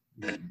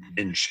that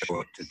didn't show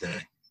up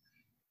today?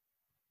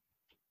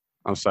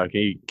 I'm sorry,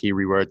 can you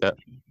reword that?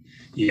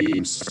 Yeah,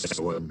 I'm sorry,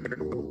 that wasn't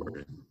very well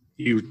worded.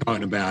 You were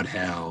talking about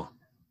how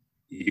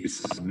you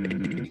thought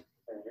maybe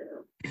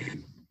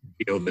the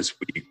deal this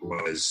week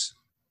was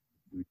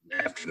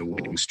after the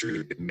winning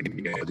streak,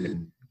 maybe I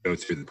didn't go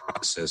through the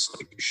process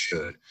like you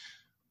should.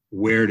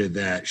 Where did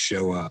that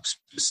show up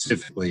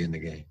specifically in the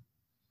game?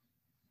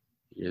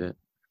 Yeah.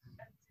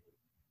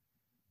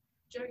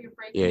 Joe, you're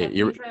breaking up. Can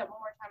you try that one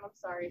more time? I'm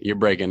sorry. You're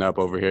breaking up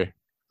over here.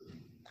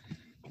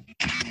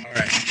 All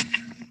right.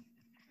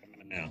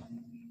 Now.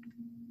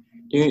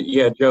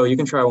 Yeah, Joe, you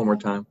can try one more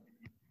time.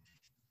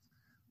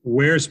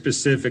 Where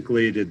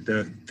specifically did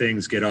the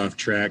things get off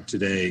track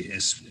today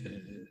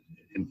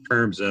in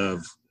terms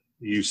of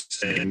you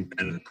saying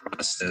kind of the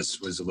process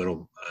was a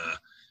little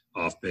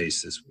off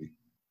base this week?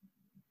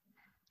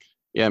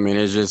 Yeah,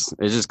 it's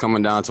just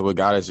coming down to what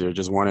got us here,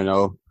 just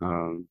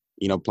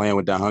 1-0, playing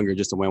with that hunger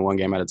just to win 1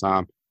 game at a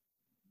time.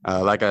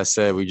 Like I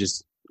said, we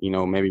just,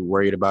 maybe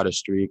worried about a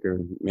streak or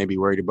maybe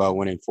worried about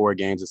winning 4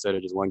 games instead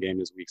of just 1 game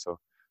this week. So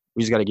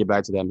we just got to get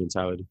back to that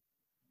mentality.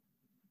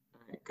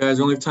 All right, guys,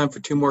 we only have time for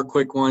 2 more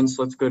quick ones.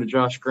 Let's go to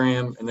Josh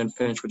Graham and then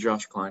finish with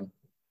Josh Klein.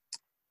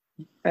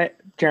 Hey,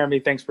 Jeremy,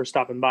 thanks for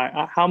stopping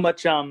by. How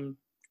much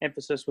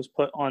emphasis was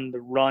put on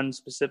the run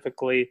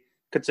specifically,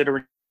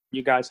 considering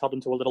you guys held them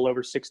to a little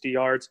over 60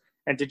 yards?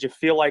 And did you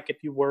feel like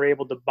if you were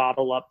able to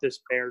bottle up this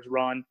Bears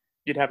run,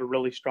 you'd have a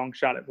really strong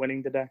shot at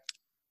winning today?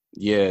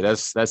 Yeah,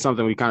 that's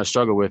something we kind of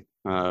struggle with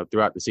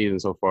throughout the season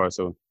so far.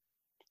 So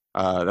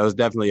that was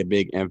definitely a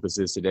big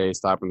emphasis today,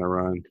 stopping the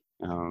run.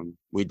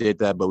 We did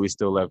that, but we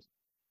still left,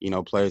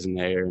 players in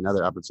the air and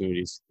other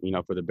opportunities,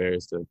 for the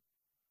Bears to,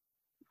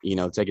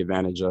 take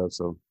advantage of.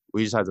 So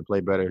we just had to play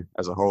better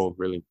as a whole,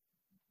 really.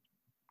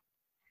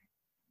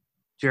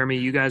 Jeremy,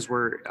 you guys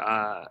were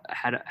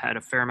had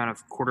a fair amount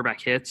of quarterback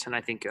hits, and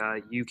I think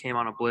you came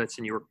on a blitz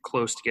and you were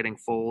close to getting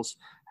Foles.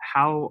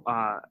 How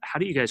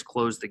do you guys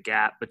close the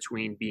gap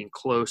between being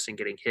close and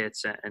getting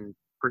hits and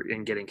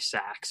getting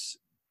sacks?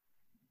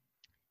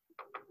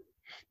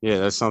 Yeah,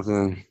 that's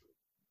something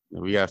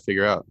that we got to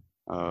figure out,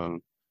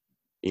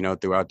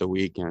 throughout the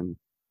week, and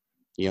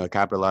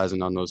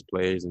capitalizing on those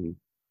plays and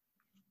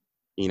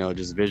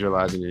just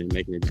visualizing it and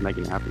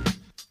making it happen.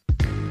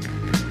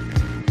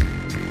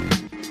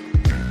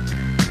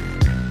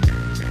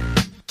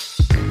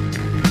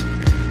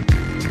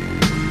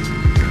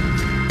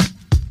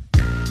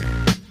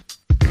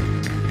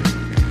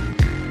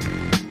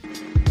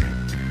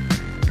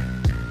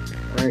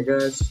 All right,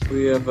 guys,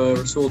 we have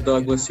Rasul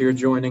Douglas here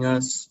joining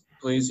us.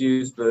 Please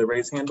use the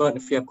raise hand button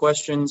if you have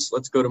questions.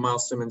 Let's go to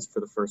Miles Simmons for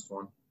the first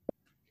one.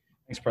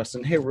 Thanks,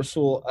 Preston. Hey,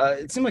 Rasul,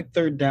 it seemed like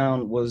third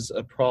down was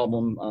a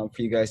problem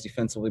for you guys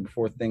defensively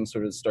before things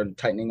sort of started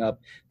tightening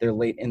up there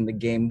late in the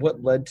game.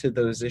 What led to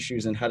those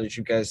issues, and how did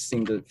you guys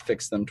seem to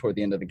fix them toward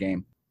the end of the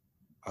game?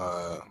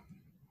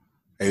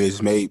 They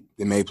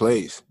made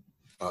plays.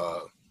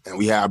 And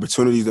we had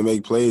opportunities to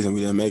make plays, and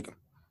we didn't make them.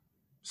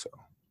 So.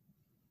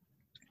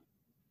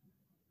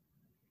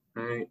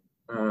 All right.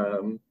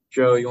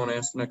 Joe, you want to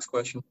ask the next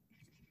question?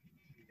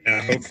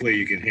 Hopefully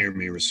you can hear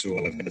me,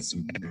 Rasul. I've had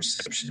some bad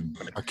reception.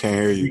 I can't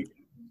hear you.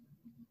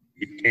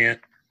 You can't?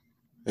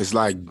 It's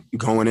like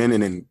going in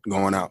and then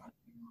going out.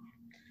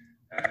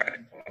 All right.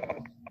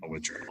 I'll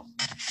withdraw.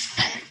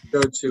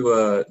 Go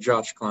to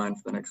Josh Klein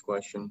for the next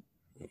question.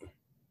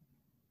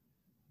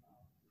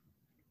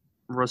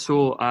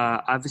 Rasul,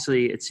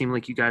 obviously it seemed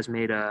like you guys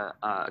made a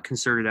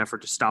concerted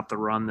effort to stop the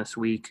run this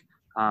week.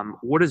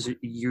 What is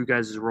you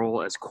guys'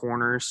 role as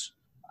corners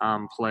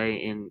play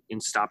in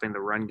stopping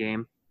the run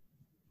game?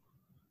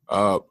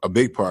 A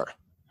big part.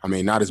 I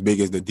mean, not as big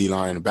as the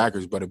D-line and the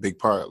backers, but a big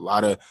part. A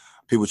lot of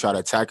people try to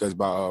attack us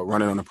by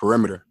running on the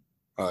perimeter,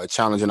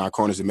 challenging our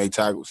corners to make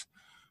tackles.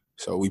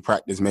 So we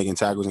practice making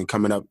tackles and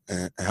coming up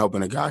and helping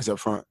the guys up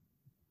front.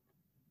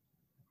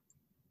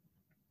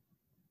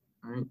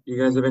 All right. You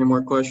guys have any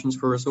more questions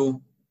for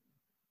Rasul?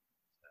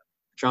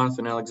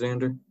 Jonathan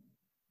Alexander.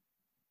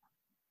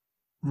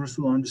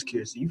 Rasul, I'm just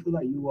curious. Do you feel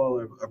like you all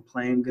are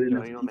playing good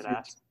enough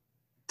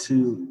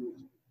do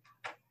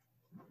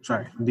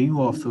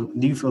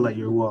you feel like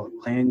you're all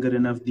playing good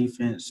enough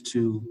defense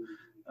to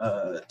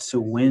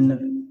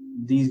win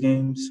these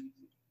games?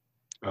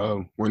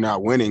 We're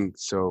not winning,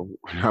 so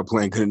we're not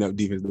playing good enough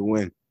defense to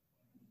win.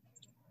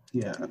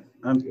 Yeah,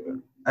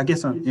 I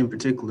guess in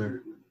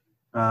particular,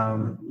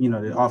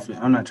 the offense.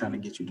 I'm not trying to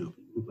get you to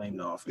blame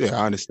the offense.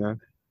 Yeah, I understand.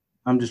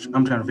 I'm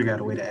trying to figure out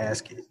a way to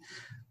ask it.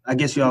 I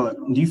guess do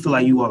you feel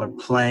like you all are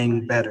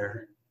playing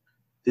better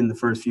than the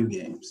first few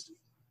games?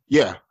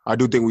 Yeah, I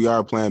do think we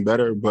are playing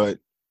better, but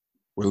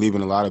we're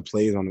leaving a lot of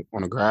plays on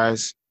the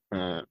grass.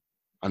 I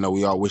know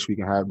we all wish we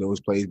can have those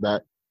plays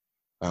back,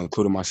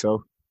 including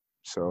myself.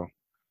 So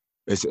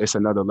it's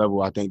another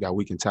level I think that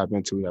we can tap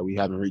into that we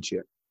haven't reached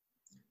yet.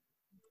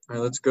 All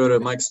right, let's go to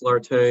Mike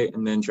Solarte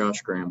and then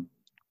Josh Graham.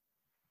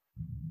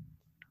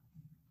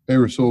 Hey,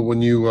 Rasul,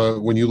 when you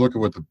look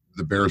at what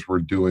the Bears were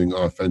doing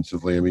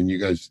offensively, I mean, you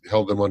guys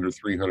held them under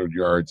 300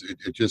 yards.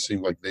 It just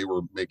seemed like they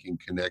were making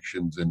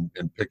connections and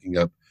picking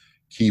up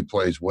key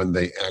plays when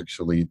they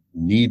actually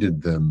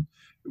needed them.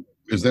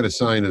 Is that a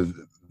sign of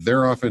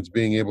their offense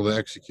being able to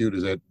execute?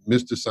 Is that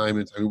missed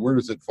assignments? I mean, where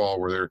does it fall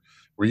where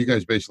you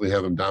guys basically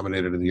have them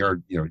dominated in the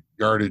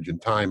yardage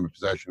and time of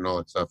possession and all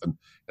that stuff, and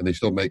they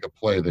still make a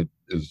play that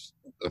is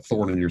a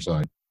thorn in your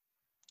side?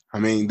 I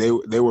mean, they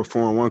were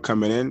 4-1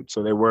 coming in,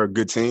 so they were a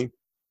good team.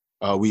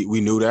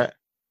 We knew that,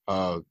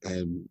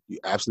 and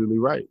you're absolutely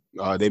right.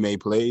 They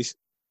made plays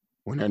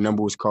when their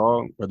number was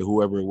called, whether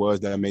whoever it was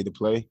that made the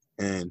play,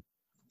 and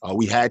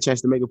we had a chance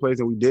to make the plays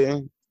and we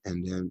didn't.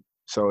 And then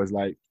so it's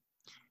like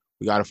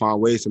we got to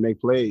find ways to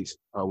make plays.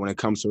 When it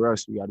comes to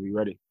us, we got to be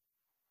ready.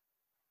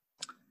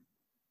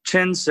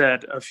 Chinn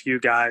said a few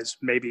guys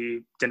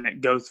maybe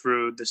didn't go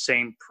through the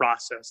same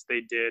process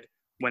they did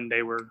when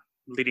they were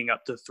leading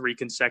up to 3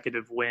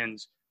 consecutive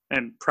wins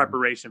in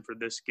preparation for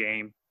this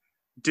game.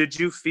 Did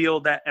you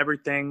feel that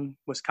everything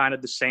was kind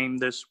of the same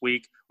this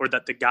week, or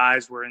that the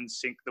guys were in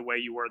sync the way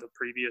you were the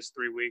previous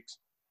 3 weeks?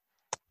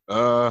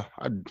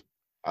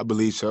 I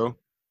believe so.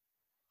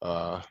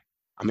 I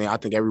mean, I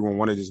think everyone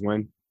wanted this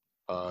win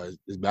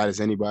as bad as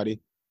anybody.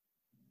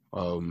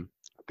 I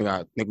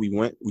think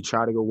we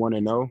tried to go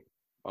 1-0.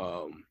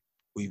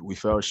 We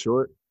fell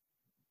short.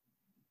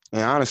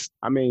 And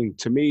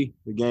to me,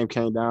 the game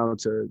came down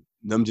to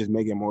them just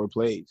making more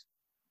plays.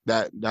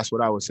 That's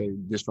what I would say,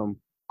 just from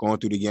going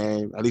through the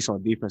game, at least on a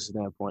defensive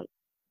standpoint.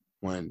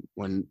 When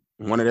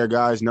one of their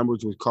guys'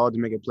 numbers was called to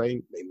make a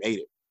play, they made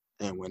it.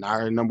 And when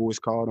our number was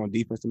called on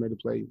defense to make a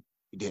play,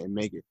 we didn't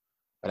make it.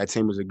 But that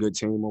team was a good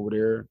team over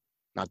there. And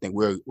I think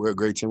we're a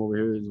great team over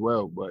here as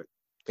well, but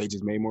they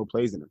just made more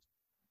plays than us.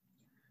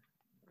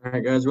 All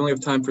right, guys, we only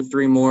have time for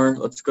 3 more.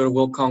 Let's go to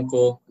Will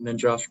Kunkel and then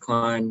Josh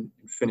Klein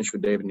and finish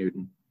with David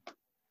Newton.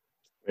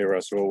 Hey,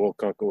 Russell. Will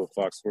Kunkel with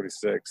Fox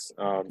 46.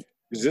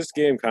 Does this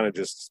game kind of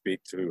just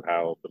speak to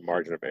how the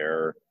margin of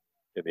error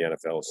in the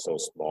NFL is so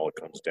small? It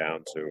comes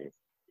down to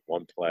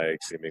one play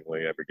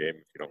seemingly every game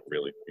if you don't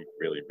really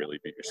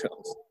beat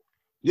yourselves.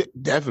 Yeah,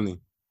 definitely.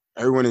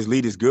 Everyone in his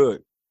lead is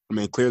good. I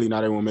mean, clearly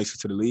not everyone makes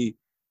it to the lead.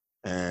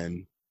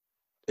 And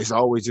it's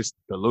always just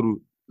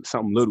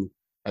something little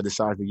that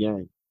decides the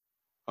game.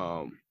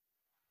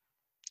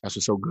 That's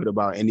what's so good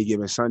about any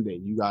given Sunday.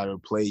 You got to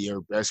play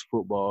your best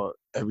football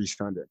every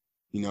Sunday,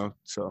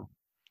 So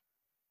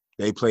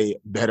they play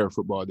better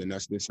football than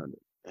us this Sunday,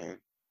 and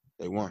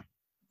they won.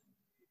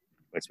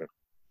 Thanks, man.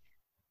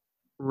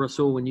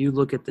 Rasul, when you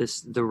look at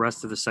the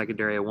rest of the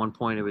secondary, at one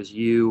point it was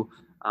you,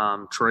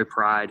 Troy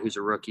Pride, who's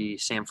a rookie,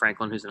 Sam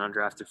Franklin, who's an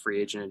undrafted free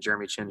agent, and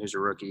Jeremy Chinn, who's a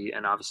rookie,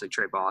 and obviously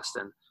Trey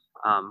Boston.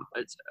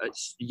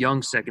 It's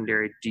young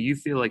secondary. Do you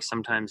feel like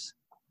sometimes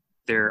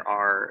there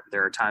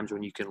are times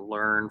when you can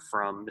learn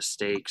from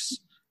mistakes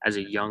as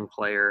a young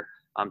player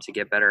to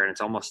get better, and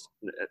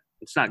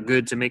it's not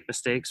good to make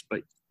mistakes,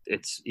 but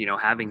it's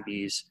having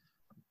these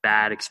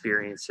bad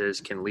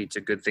experiences can lead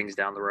to good things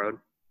down the road?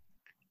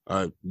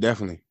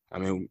 Definitely. I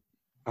mean,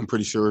 I'm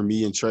pretty sure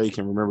me and Trey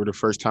can remember the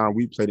first time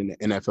we played in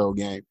an NFL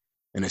game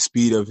and the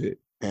speed of it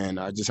and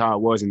just how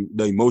it was and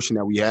the emotion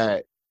that we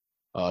had.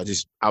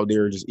 Just out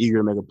there, just eager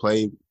to make a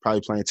play,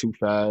 probably playing too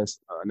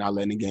fast, not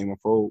letting the game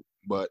unfold.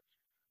 But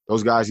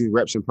those guys need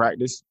reps in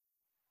practice,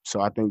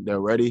 so I think they're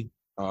ready.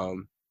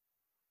 And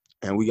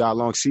we got a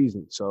long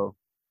season, so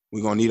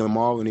we're going to need them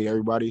all. We need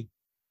everybody.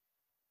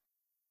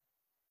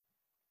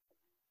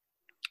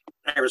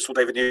 Hey, Rasul,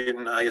 David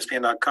Newton,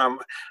 ESPN.com.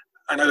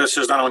 I know this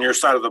is not on your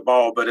side of the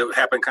ball, but it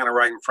happened kind of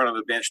right in front of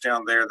the bench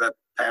down there, that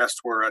pass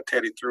where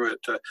Teddy threw it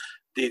to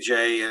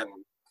DJ and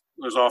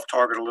was off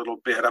target a little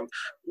bit.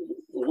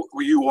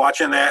 Were you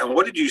watching that, and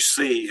what did you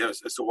see as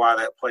to why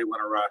that play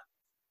went awry?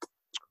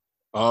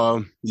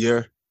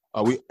 Yeah,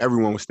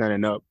 everyone was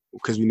standing up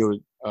because we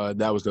knew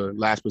that was the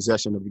last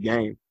possession of the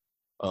game,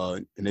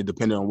 and it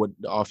depended on what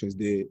the offense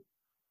did.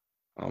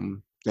 I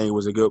think it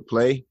was a good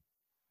play.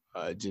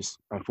 Just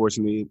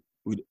unfortunately,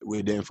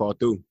 we didn't fall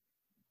through.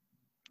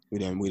 We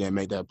didn't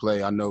make that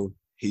play. I know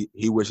he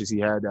wishes he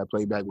had that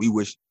play back. We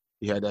wish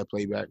he had that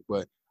play back,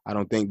 but I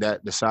don't think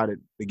that decided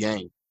the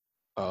game.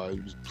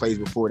 It was plays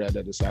before that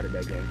decided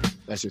that game.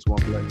 That's just one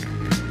play.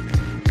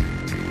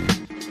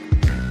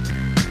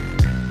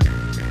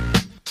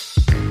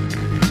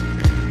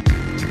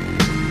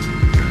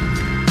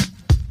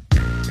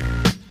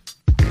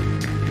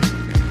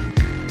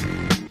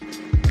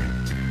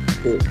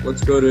 Cool.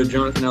 Let's go to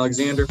Jonathan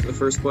Alexander for the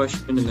first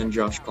question, and then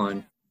Josh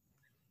Klein.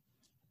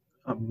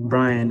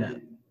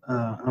 Brian,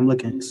 I'm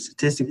looking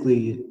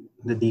statistically.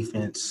 The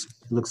defense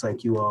looks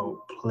like you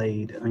all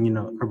played,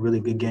 a really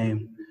good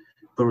game.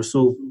 But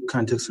Rasul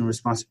kind of took some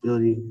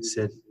responsibility.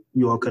 Said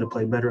you all could have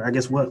played better. I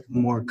guess what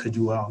more could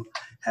you all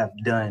have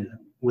done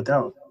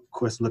without, of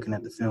course, looking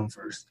at the film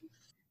first?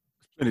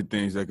 Many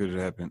things that could have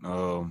happened.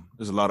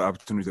 There's a lot of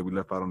opportunities that we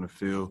left out on the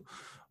field.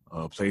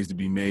 Plays to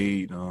be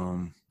made. I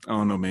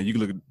don't know, man. You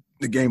can look at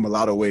the game a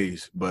lot of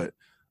ways, but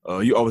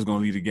you're always going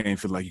to leave the game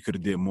feel like you could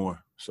have did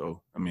more.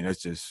 So, I mean,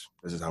 that's just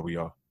how we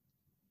are.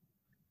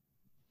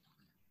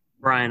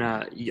 Brian,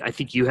 I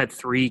think you had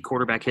 3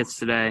 quarterback hits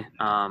today,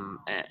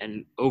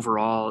 and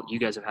overall, you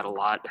guys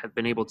have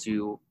been able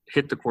to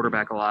hit the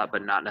quarterback a lot,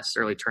 but not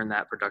necessarily turn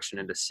that production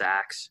into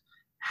sacks.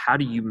 How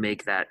do you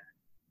make that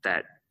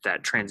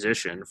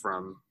transition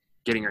from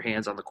getting your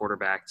hands on the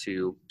quarterback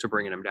to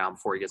bringing him down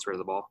before he gets rid of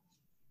the ball?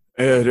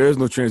 Yeah, there is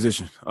no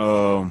transition.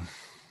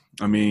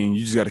 I mean,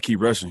 you just got to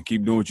keep rushing,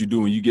 keep doing what you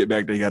do. When you get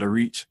back there, you got to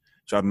reach,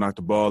 try to knock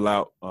the ball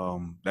out.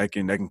 That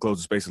can close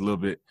the space a little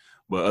bit.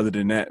 But other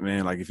than that,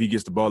 man, like if he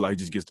gets the ball out, he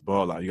just gets the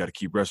ball out. You got to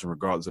keep rushing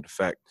regardless of the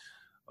fact.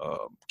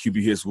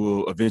 QB hits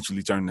will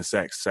eventually turn into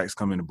sacks. Sacks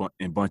come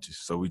in bunches.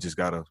 So we just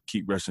got to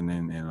keep rushing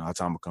and our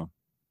time will come.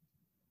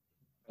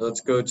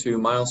 Let's go to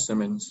Miles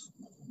Simmons.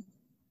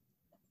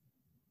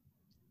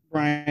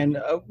 Brian,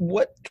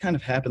 what kind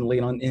of happened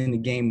late on in the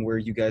game where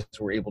you guys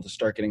were able to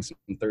start getting some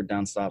third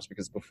down stops?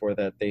 Because before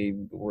that, they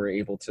were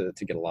able to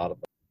get a lot of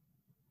them.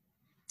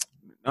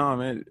 No,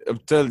 man, I'm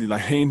telling you,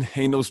 like, ain't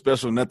no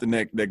special nothing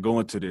that go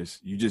into this.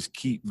 You just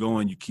keep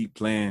going, you keep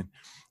playing,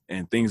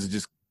 and things will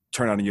just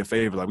turn out in your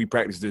favor. Like, we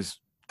practice this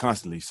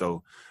constantly,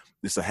 so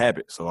it's a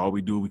habit. So all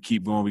we do, we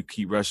keep going, we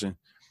keep rushing,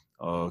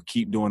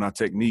 keep doing our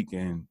technique,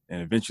 and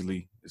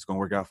eventually it's going to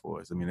work out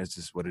for us. I mean, that's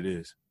just what it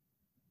is.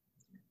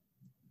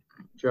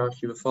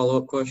 Josh, you have a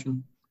follow-up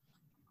question?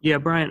 Yeah,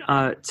 Brian,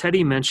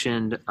 Teddy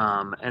mentioned,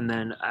 and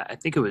then I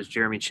think it was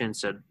Jeremy Chinn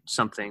said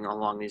something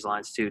along these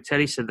lines too.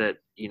 Teddy said that,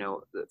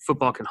 that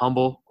football can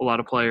humble a lot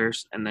of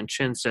players, and then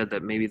Chinn said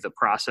that maybe the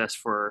process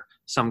for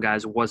some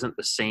guys wasn't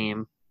the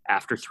same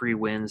after 3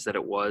 wins that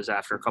it was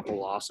after a couple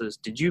losses.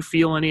 Did you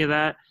feel any of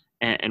that?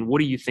 And what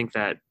do you think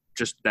that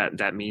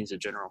means in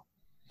general?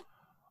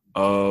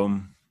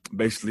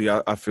 Basically,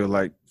 I feel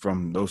like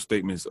from those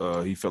statements,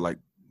 he felt like,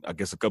 I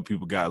guess a couple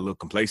people got a little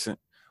complacent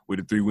with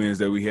the 3 wins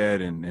that we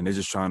had, and they're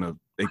just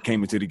they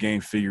came into the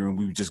game figuring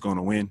we were just going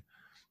to win.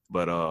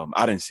 But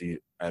I didn't see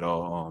it at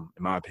all,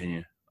 in my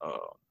opinion.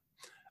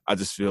 I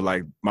just feel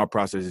like my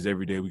process is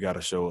every day we got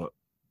to show up.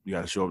 You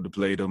got to show up to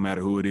play, no matter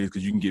who it is,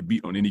 because you can get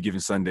beat on any given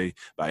Sunday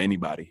by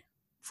anybody,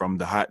 from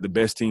the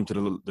best team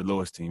to the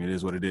lowest team. It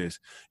is what it is.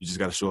 You just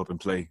got to show up and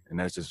play, and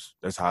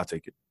that's how I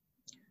take it.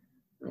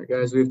 All right,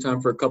 guys, we have time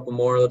for a couple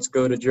more. Let's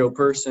go to Joe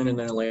Person and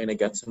then Elena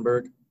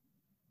Getzenberg.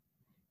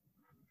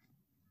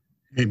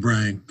 Hey,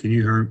 Brian, can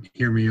you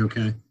hear me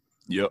okay?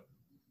 Yep.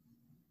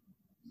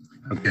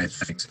 Okay,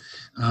 thanks.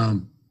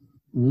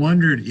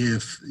 Wondered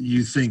if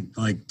you think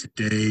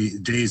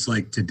days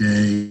like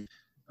today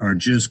are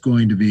just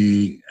going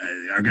to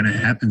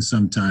happen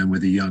sometime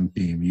with a young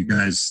team. You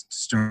guys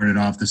started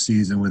off the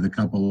season with a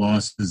couple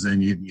losses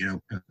and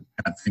you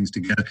got things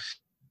together.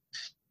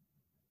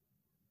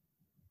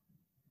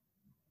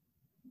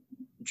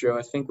 Joe,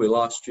 I think we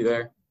lost you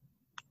there.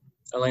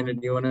 Elena, do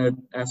you want to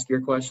ask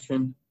your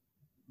question?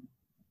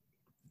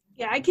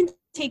 Yeah, I can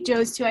take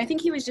Joe's too. I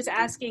think he was just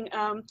asking,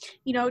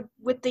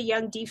 with the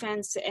young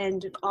defense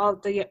and all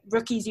the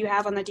rookies you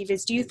have on the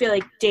defense, do you feel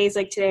like days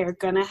like today are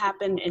going to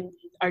happen and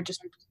are just,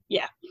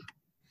 yeah?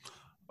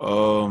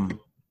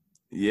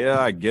 Yeah,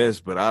 I guess,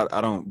 but I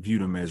don't view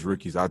them as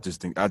rookies. I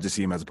just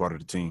see them as a part of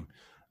the team.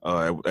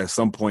 At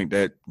some point,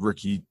 that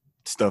rookie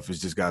stuff has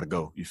just got to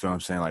go. You feel what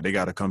I'm saying? Like, they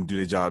got to come do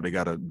their job. They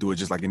got to do it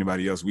just like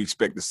anybody else. We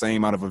expect the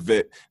same out of a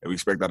vet that we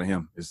expect out of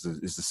him. It's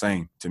the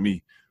same to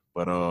me.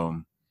 But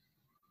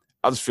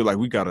I just feel like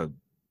we got to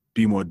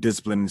be more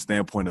disciplined in the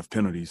standpoint of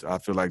penalties. I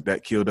feel like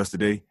that killed us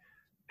today,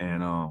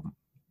 and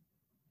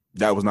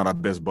that was not our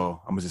best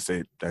ball. I'm going to just say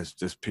it. That's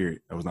just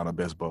period. That was not our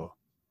best ball.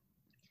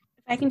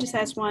 If I can just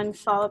ask one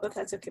follow-up, if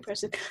that's okay,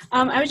 person.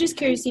 I was just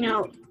curious,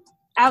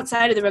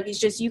 outside of the rookies,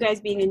 just you guys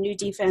being a new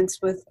defense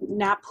with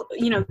not,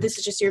 this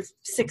is just your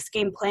sixth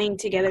game playing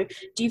together.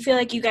 Do you feel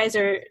like you guys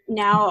are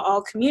now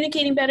all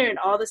communicating better and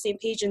all the same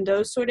page and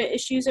those sort of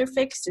issues are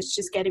fixed? It's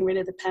just getting rid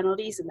of the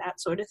penalties and that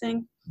sort of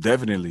thing?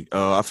 Definitely.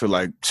 I feel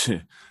like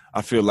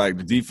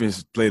the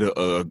defense played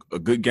a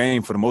good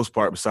game for the most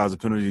part besides the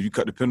penalties. If you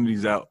cut the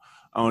penalties out,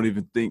 I don't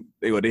even think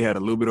they had a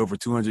little bit over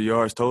 200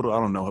 yards total. I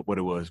don't know what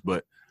it was,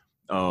 but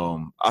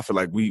I feel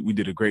like we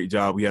did a great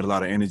job. We had a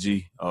lot of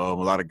energy. A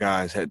lot of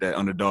guys had that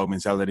underdog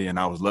mentality, and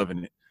I was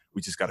loving it.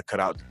 We just got to cut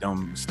out the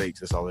dumb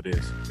mistakes. That's all it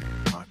is,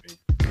 in my opinion.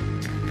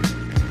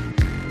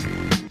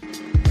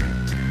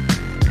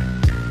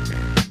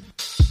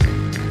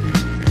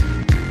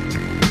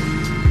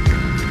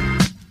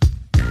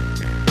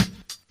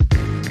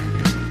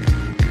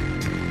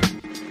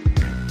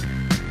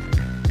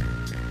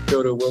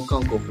 Go to Will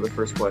Kunkel for the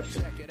first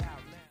question.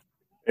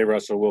 Hey,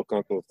 Russell, Will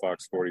Kunkel with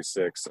Fox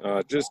 46.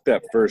 Just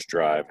that first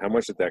drive, how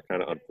much did that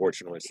kind of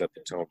unfortunately set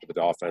the tone for the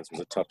offense?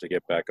 Was it tough to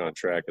get back on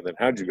track? And then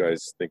how did you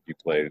guys think you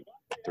played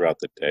throughout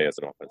the day as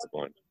an offensive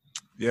line?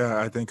 Yeah,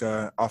 I think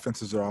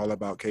offenses are all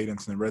about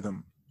cadence and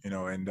rhythm,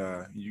 and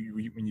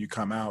when you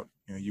come out,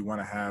 you want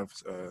to have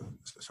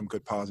some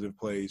good positive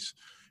plays,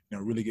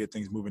 really get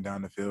things moving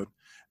down the field.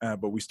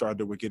 But we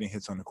started with getting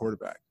hits on the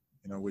quarterback,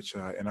 which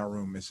in our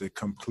room is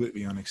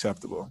completely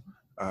unacceptable.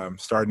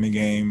 Starting the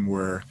game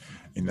where,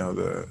 you're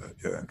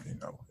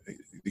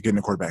getting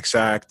the quarterback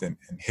sacked and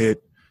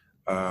hit,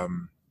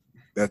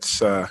 that's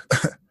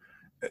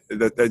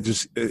that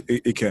just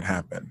it can't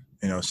happen.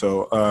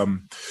 So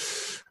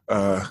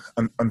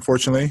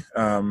unfortunately,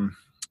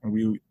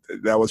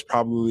 that was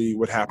probably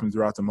what happened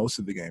throughout the most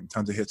of the game.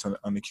 Tons of hits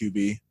on the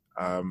QB,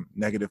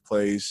 negative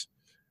plays,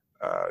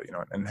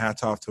 and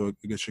hats off to a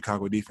good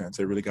Chicago defense.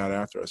 They really got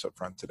after us up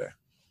front today.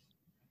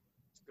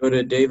 Go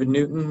to David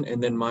Newton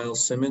and then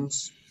Miles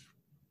Simmons.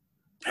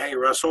 Hey,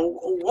 Russell,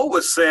 what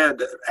was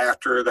said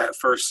after that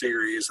first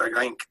series? I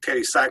think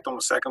Teddy sacked on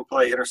the second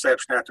play,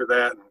 interception after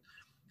that, and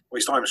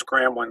we saw him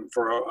scrambling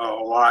for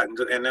a lot.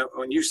 And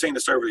when you've seen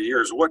this over the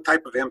years, what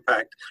type of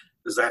impact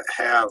does that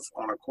have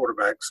on a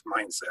quarterback's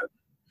mindset?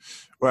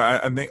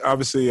 Well, I think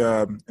obviously,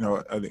 I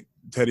think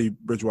Teddy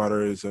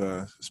Bridgewater is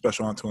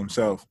special unto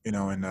himself,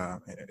 and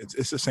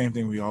it's the same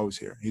thing we always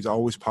hear. He's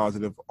always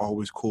positive,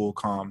 always cool,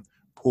 calm,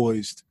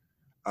 poised,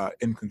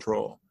 in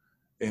control,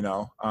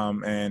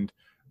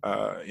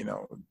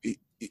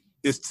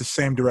 it's the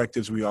same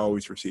directives we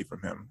always receive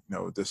from him,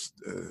 this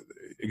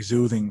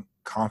exuding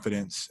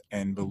confidence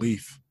and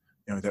belief,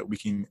 that we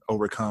can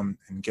overcome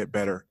and get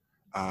better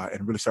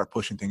and really start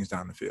pushing things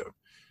down the field.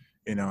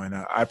 And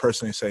I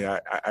personally say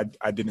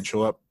I didn't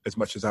show up as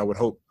much as I would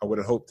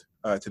have hoped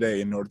today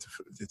in order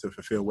to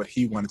fulfill what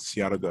he wanted to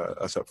see out of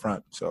us up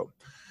front. So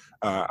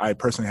I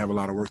personally have a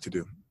lot of work to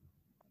do.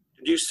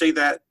 Did you see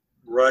that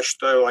rush,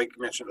 though, like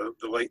you mentioned,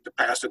 the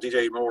pass to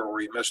DJ Moore where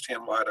he missed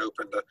him wide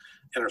open, the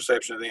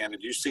interception at the end?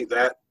 Did you see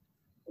that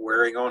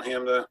wearing on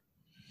him?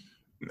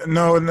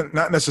 No,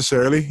 not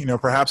necessarily.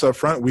 Perhaps up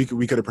front we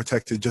could have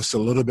protected just a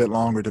little bit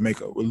longer to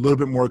make a little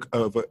bit more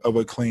of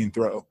a clean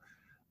throw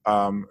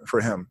for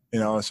him.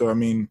 So I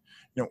mean,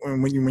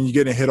 when you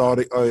get a hit all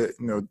the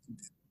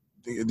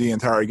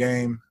entire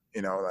game,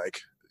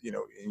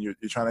 you're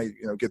trying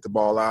to get the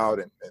ball out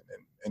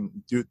and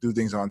do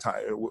things on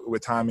time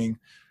with timing.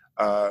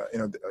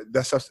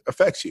 That stuff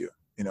affects you,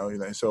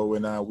 so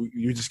when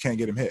you just can't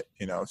get him hit,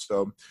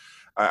 so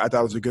I thought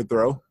it was a good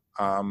throw.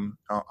 on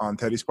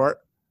Teddy's part,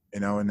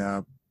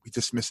 and we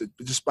just miss it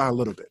just by a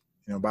little bit,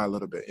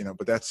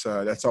 but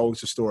that's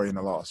always the story in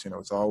the loss.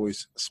 It's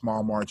always a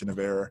small margin of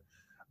error,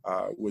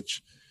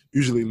 which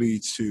usually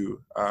leads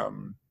to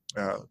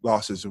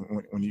losses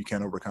when you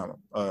can't overcome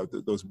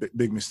those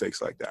big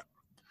mistakes like that.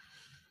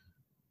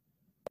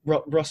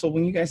 Russell,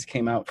 when you guys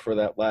came out for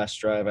that last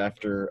drive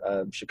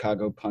after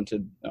Chicago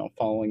punted,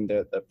 following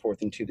that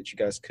 4th and 2 that you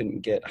guys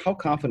couldn't get, how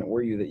confident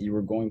were you that you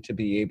were going to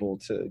be able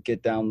to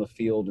get down the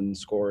field and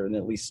score and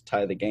at least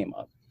tie the game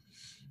up?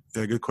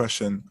 Yeah, good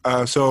question.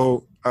 I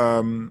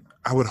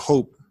would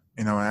hope,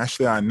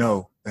 actually I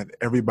know that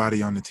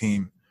everybody on the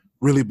team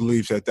really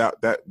believes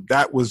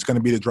that was going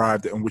to be the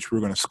drive in which we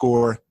were going to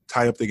score,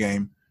 tie up the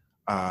game,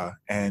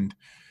 and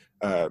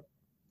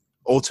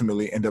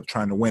ultimately end up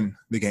trying to win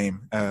the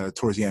game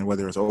towards the end,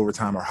 whether it's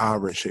overtime or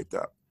however it shaped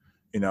up.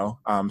 The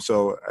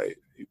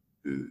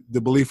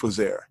belief was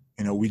there.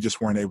 We just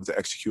weren't able to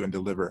execute and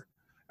deliver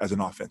as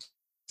an offense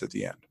at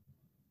the end.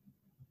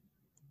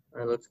 All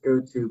right, let's go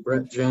to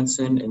Brett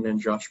Jensen and then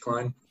Josh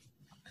Klein.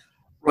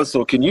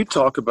 Russell, can you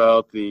talk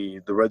about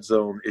the red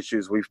zone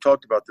issues? We've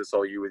talked about this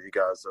all year with you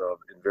guys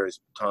in various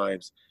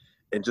times,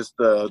 and just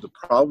the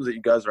problems that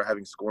you guys are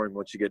having scoring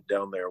once you get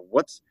down there.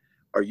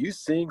 Are you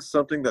seeing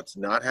something that's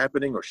not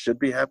happening or should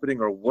be happening,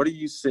 or what are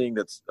you seeing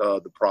that's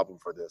the problem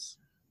for this?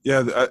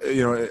 Yeah,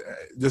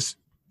 just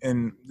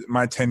in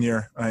my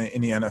tenure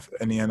in the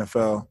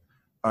NFL,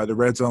 the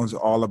red zone is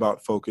all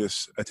about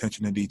focus,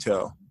 attention to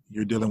detail.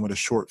 You're dealing with a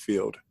short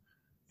field,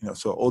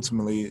 so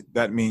ultimately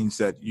that means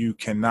that you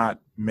cannot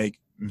make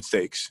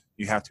mistakes.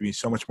 You have to be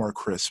so much more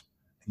crisp,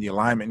 and the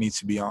alignment needs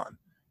to be on,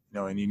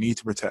 and you need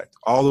to protect.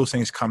 All those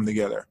things come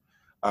together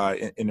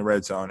in the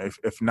red zone.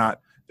 If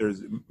not,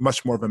 there's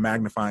much more of a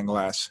magnifying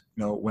glass,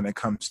 when it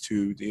comes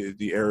to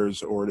the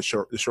errors or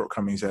the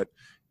shortcomings that,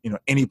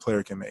 any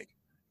player can make.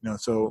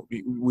 So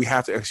we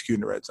have to execute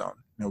in the red zone.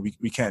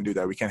 We can't do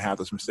that. We can't have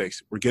those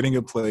mistakes. We're getting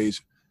good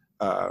plays,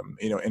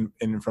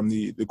 and from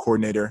the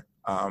coordinator,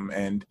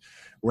 and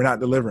we're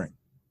not delivering.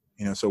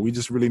 So we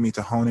just really need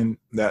to hone in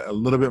that a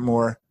little bit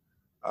more,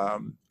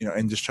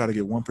 and just try to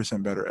get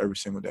 1% better every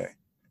single day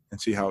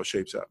and see how it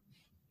shapes up.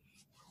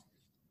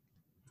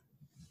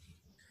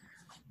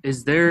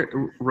 Is there,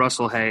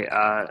 Russell? Hey,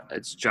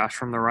 it's Josh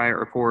from the Riot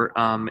Report.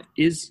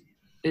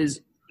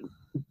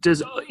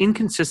 Does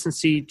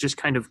inconsistency just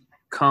kind of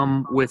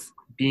come with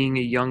being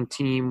a young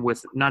team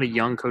with not a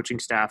young coaching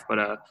staff, but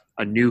a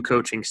new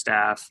coaching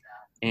staff?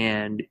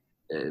 And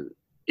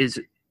is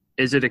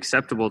it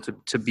acceptable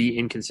to be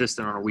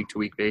inconsistent on a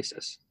week-to-week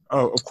basis?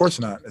 Oh, of course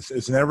not.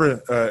 It's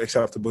never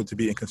acceptable to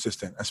be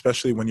inconsistent,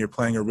 especially when you're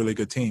playing a really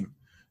good team.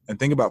 And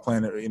think about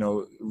playing,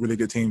 really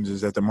good teams is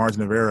that the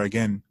margin of error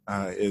again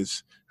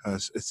is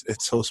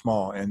it's so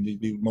small, and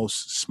the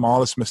most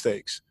smallest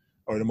mistakes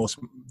or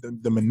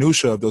the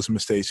minutia of those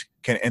mistakes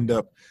can end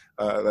up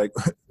like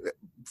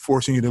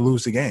forcing you to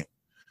lose the game.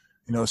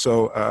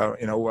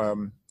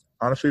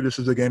 Honestly, this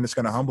is a game that's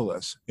going to humble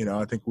us.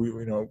 I think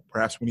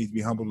perhaps we need to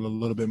be humbled a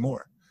little bit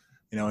more.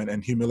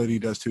 And humility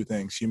does two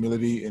things.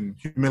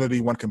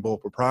 Humility, one can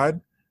both with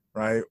pride,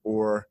 right,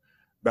 or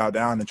bow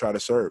down and try to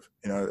serve.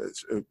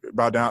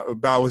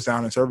 Bow is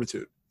down in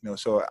servitude.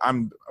 So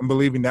I'm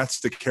believing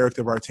that's the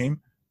character of our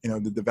team.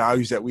 The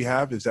values that we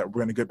have is that we're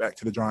going to get back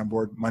to the drawing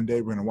board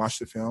Monday. We're going to watch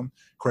the film,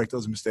 correct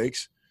those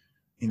mistakes,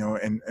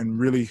 and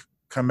really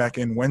come back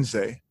in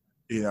Wednesday,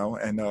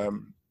 and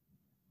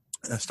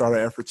start our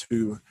effort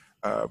to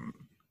go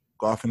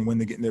off and win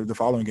the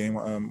following game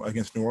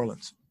against New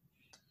Orleans.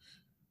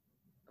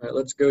 All right,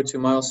 let's go to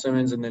Miles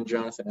Simmons and then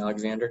Jonathan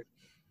Alexander.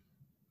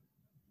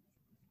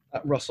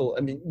 Russell,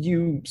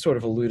 you sort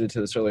of alluded to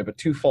this earlier, but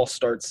 2 false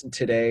starts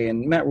today,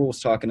 and Matt Rhule was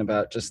talking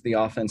about just the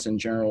offense in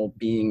general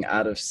being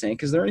out of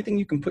sync. Is there anything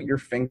you can put your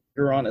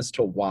finger on as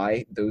to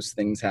why those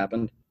things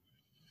happened?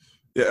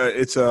 Yeah,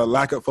 it's a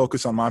lack of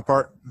focus on my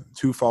part.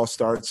 2 false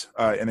starts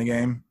in a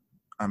game.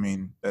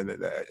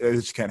 It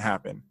just can't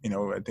happen.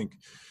 I think,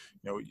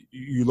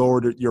 you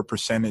lowered your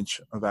percentage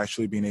of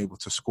actually being able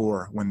to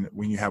score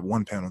when you have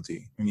 1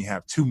 penalty, when you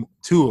have two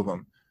of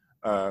them.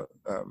 Or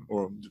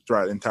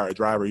the entire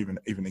drive or even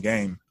the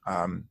game,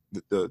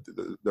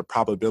 the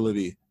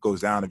probability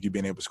goes down of you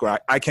being able to score.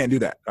 I can't do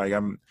that. Like,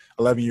 I'm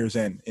 11 years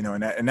in,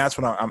 and that's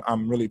what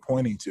I'm really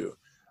pointing to.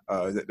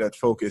 That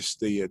focus,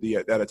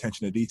 that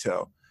attention to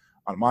detail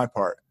on my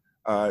part.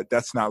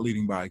 That's not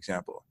leading by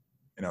example.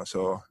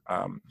 So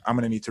I'm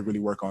going to need to really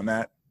work on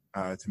that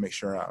to make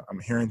sure I'm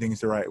hearing things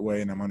the right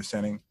way and I'm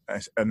understanding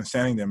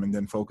them, and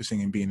then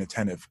focusing and being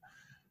attentive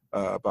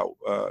about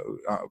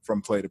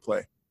from play to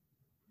play.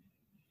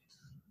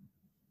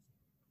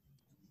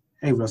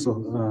 Hey,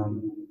 Russell,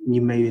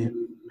 you may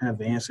have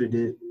answered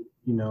it,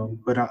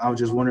 but I was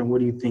just wondering, what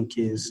do you think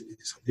is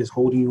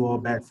holding you all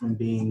back from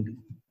being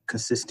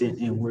consistent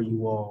in where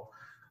you all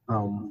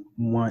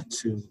want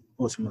to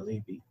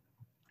ultimately be?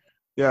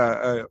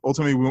 Yeah,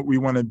 ultimately we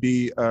want to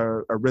be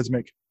a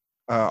rhythmic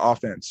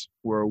offense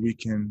where we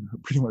can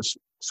pretty much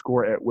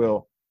score at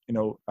will,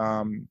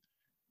 and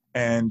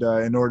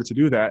in order to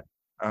do that,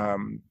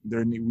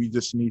 We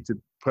just need to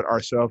put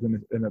ourselves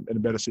in a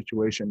better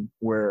situation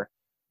where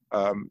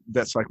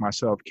vets like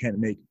myself can't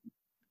make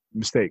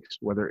mistakes,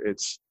 whether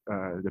it's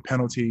the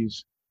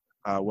penalties,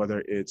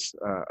 whether it's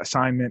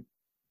assignment.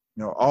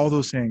 All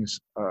those things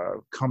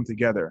come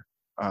together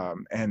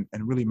and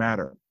really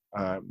matter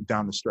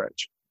down the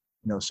stretch.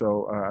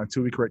 So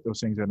until we correct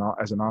those things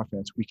as an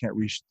offense, we can't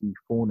reach the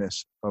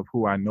fullness of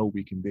who I know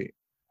we can be.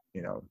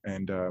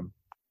 And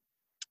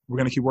we're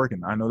going to keep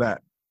working. I know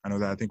that.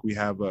 I think we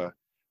have a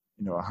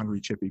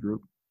hungry, chippy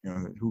group,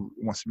 who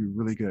wants to be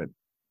really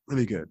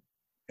good.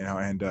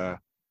 And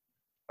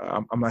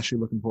I'm actually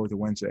looking forward to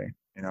Wednesday.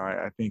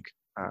 I think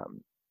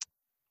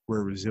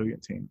we're a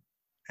resilient team,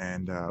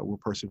 and we'll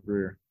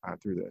persevere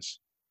through this.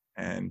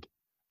 And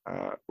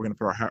we're going to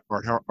put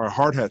our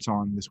hard hats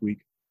on this week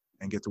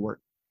and get to work.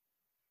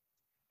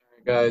 All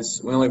right,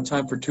 guys, we only have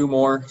time for 2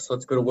 more, so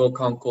let's go to Will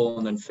Kunkel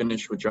and then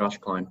finish with Josh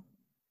Klein.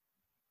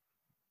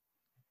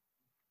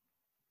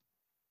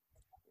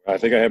 I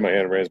think I had my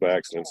hand raised by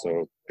accident,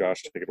 so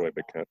Josh, take it away,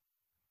 Big Cat.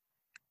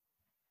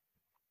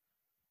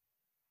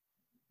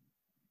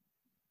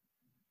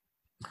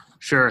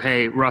 Sure.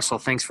 Hey, Russell,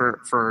 thanks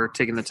for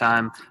taking the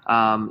time.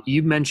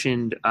 You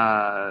mentioned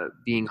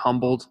being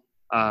humbled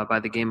by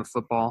the game of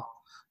football.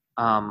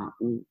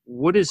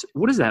 What does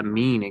that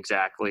mean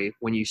exactly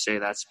when you say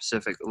that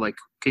specific? Like,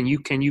 can you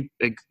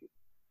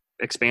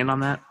expand on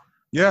that?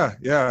 Yeah.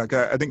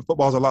 I think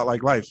football is a lot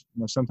like life.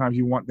 Sometimes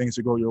you want things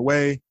to go your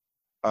way,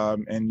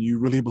 and you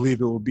really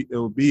believe it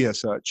will be as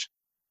such,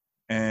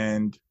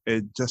 and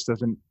it just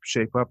doesn't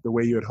shape up the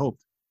way you had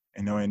hoped.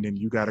 And then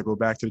you got to go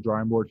back to the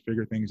drawing board,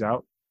 figure things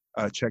out,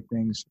 check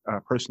things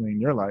personally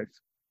in your life.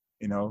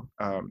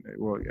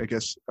 Well, I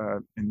guess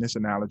in this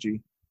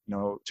analogy,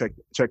 check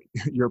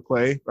your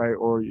play, right,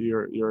 or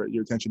your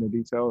attention to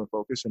detail and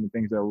focus and the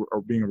things that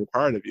are being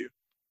required of you,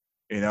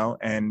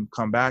 and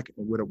come back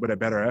with a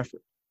better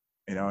effort,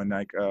 and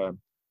like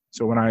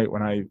so when I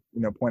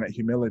point at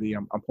humility,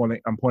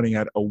 I'm pointing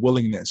at a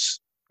willingness,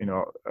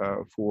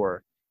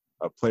 for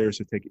players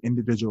to take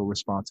individual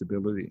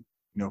responsibility,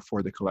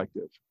 for the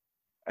collective,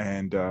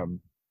 and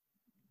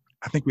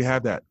I think we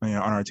have that on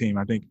our team.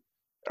 I think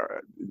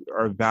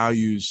our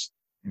values,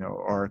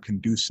 are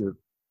conducive,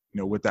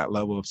 with that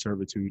level of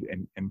servitude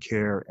and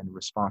care and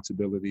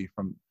responsibility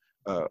from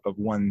of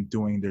one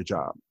doing their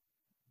job.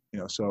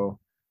 So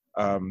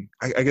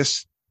I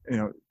guess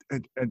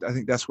I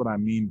think that's what I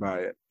mean by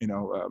it.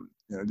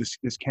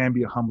 This can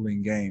be a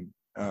humbling game,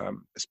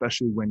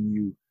 especially when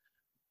you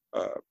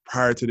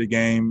prior to the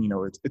game.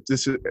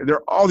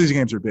 All these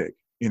games are big.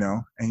 And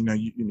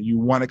you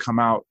want to come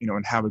out,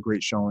 and have a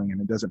great showing,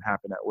 and it doesn't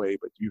happen that way.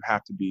 But you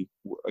have to be,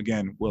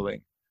 again,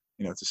 willing,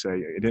 to say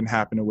it didn't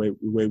happen the way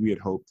we had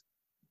hoped,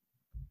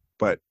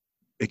 but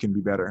it can be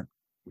better.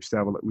 We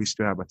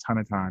still have a ton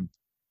of time,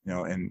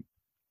 and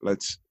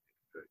let's,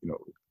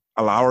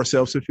 allow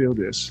ourselves to feel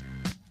this,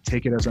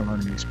 take it as a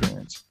learning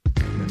experience,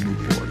 and then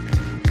move forward.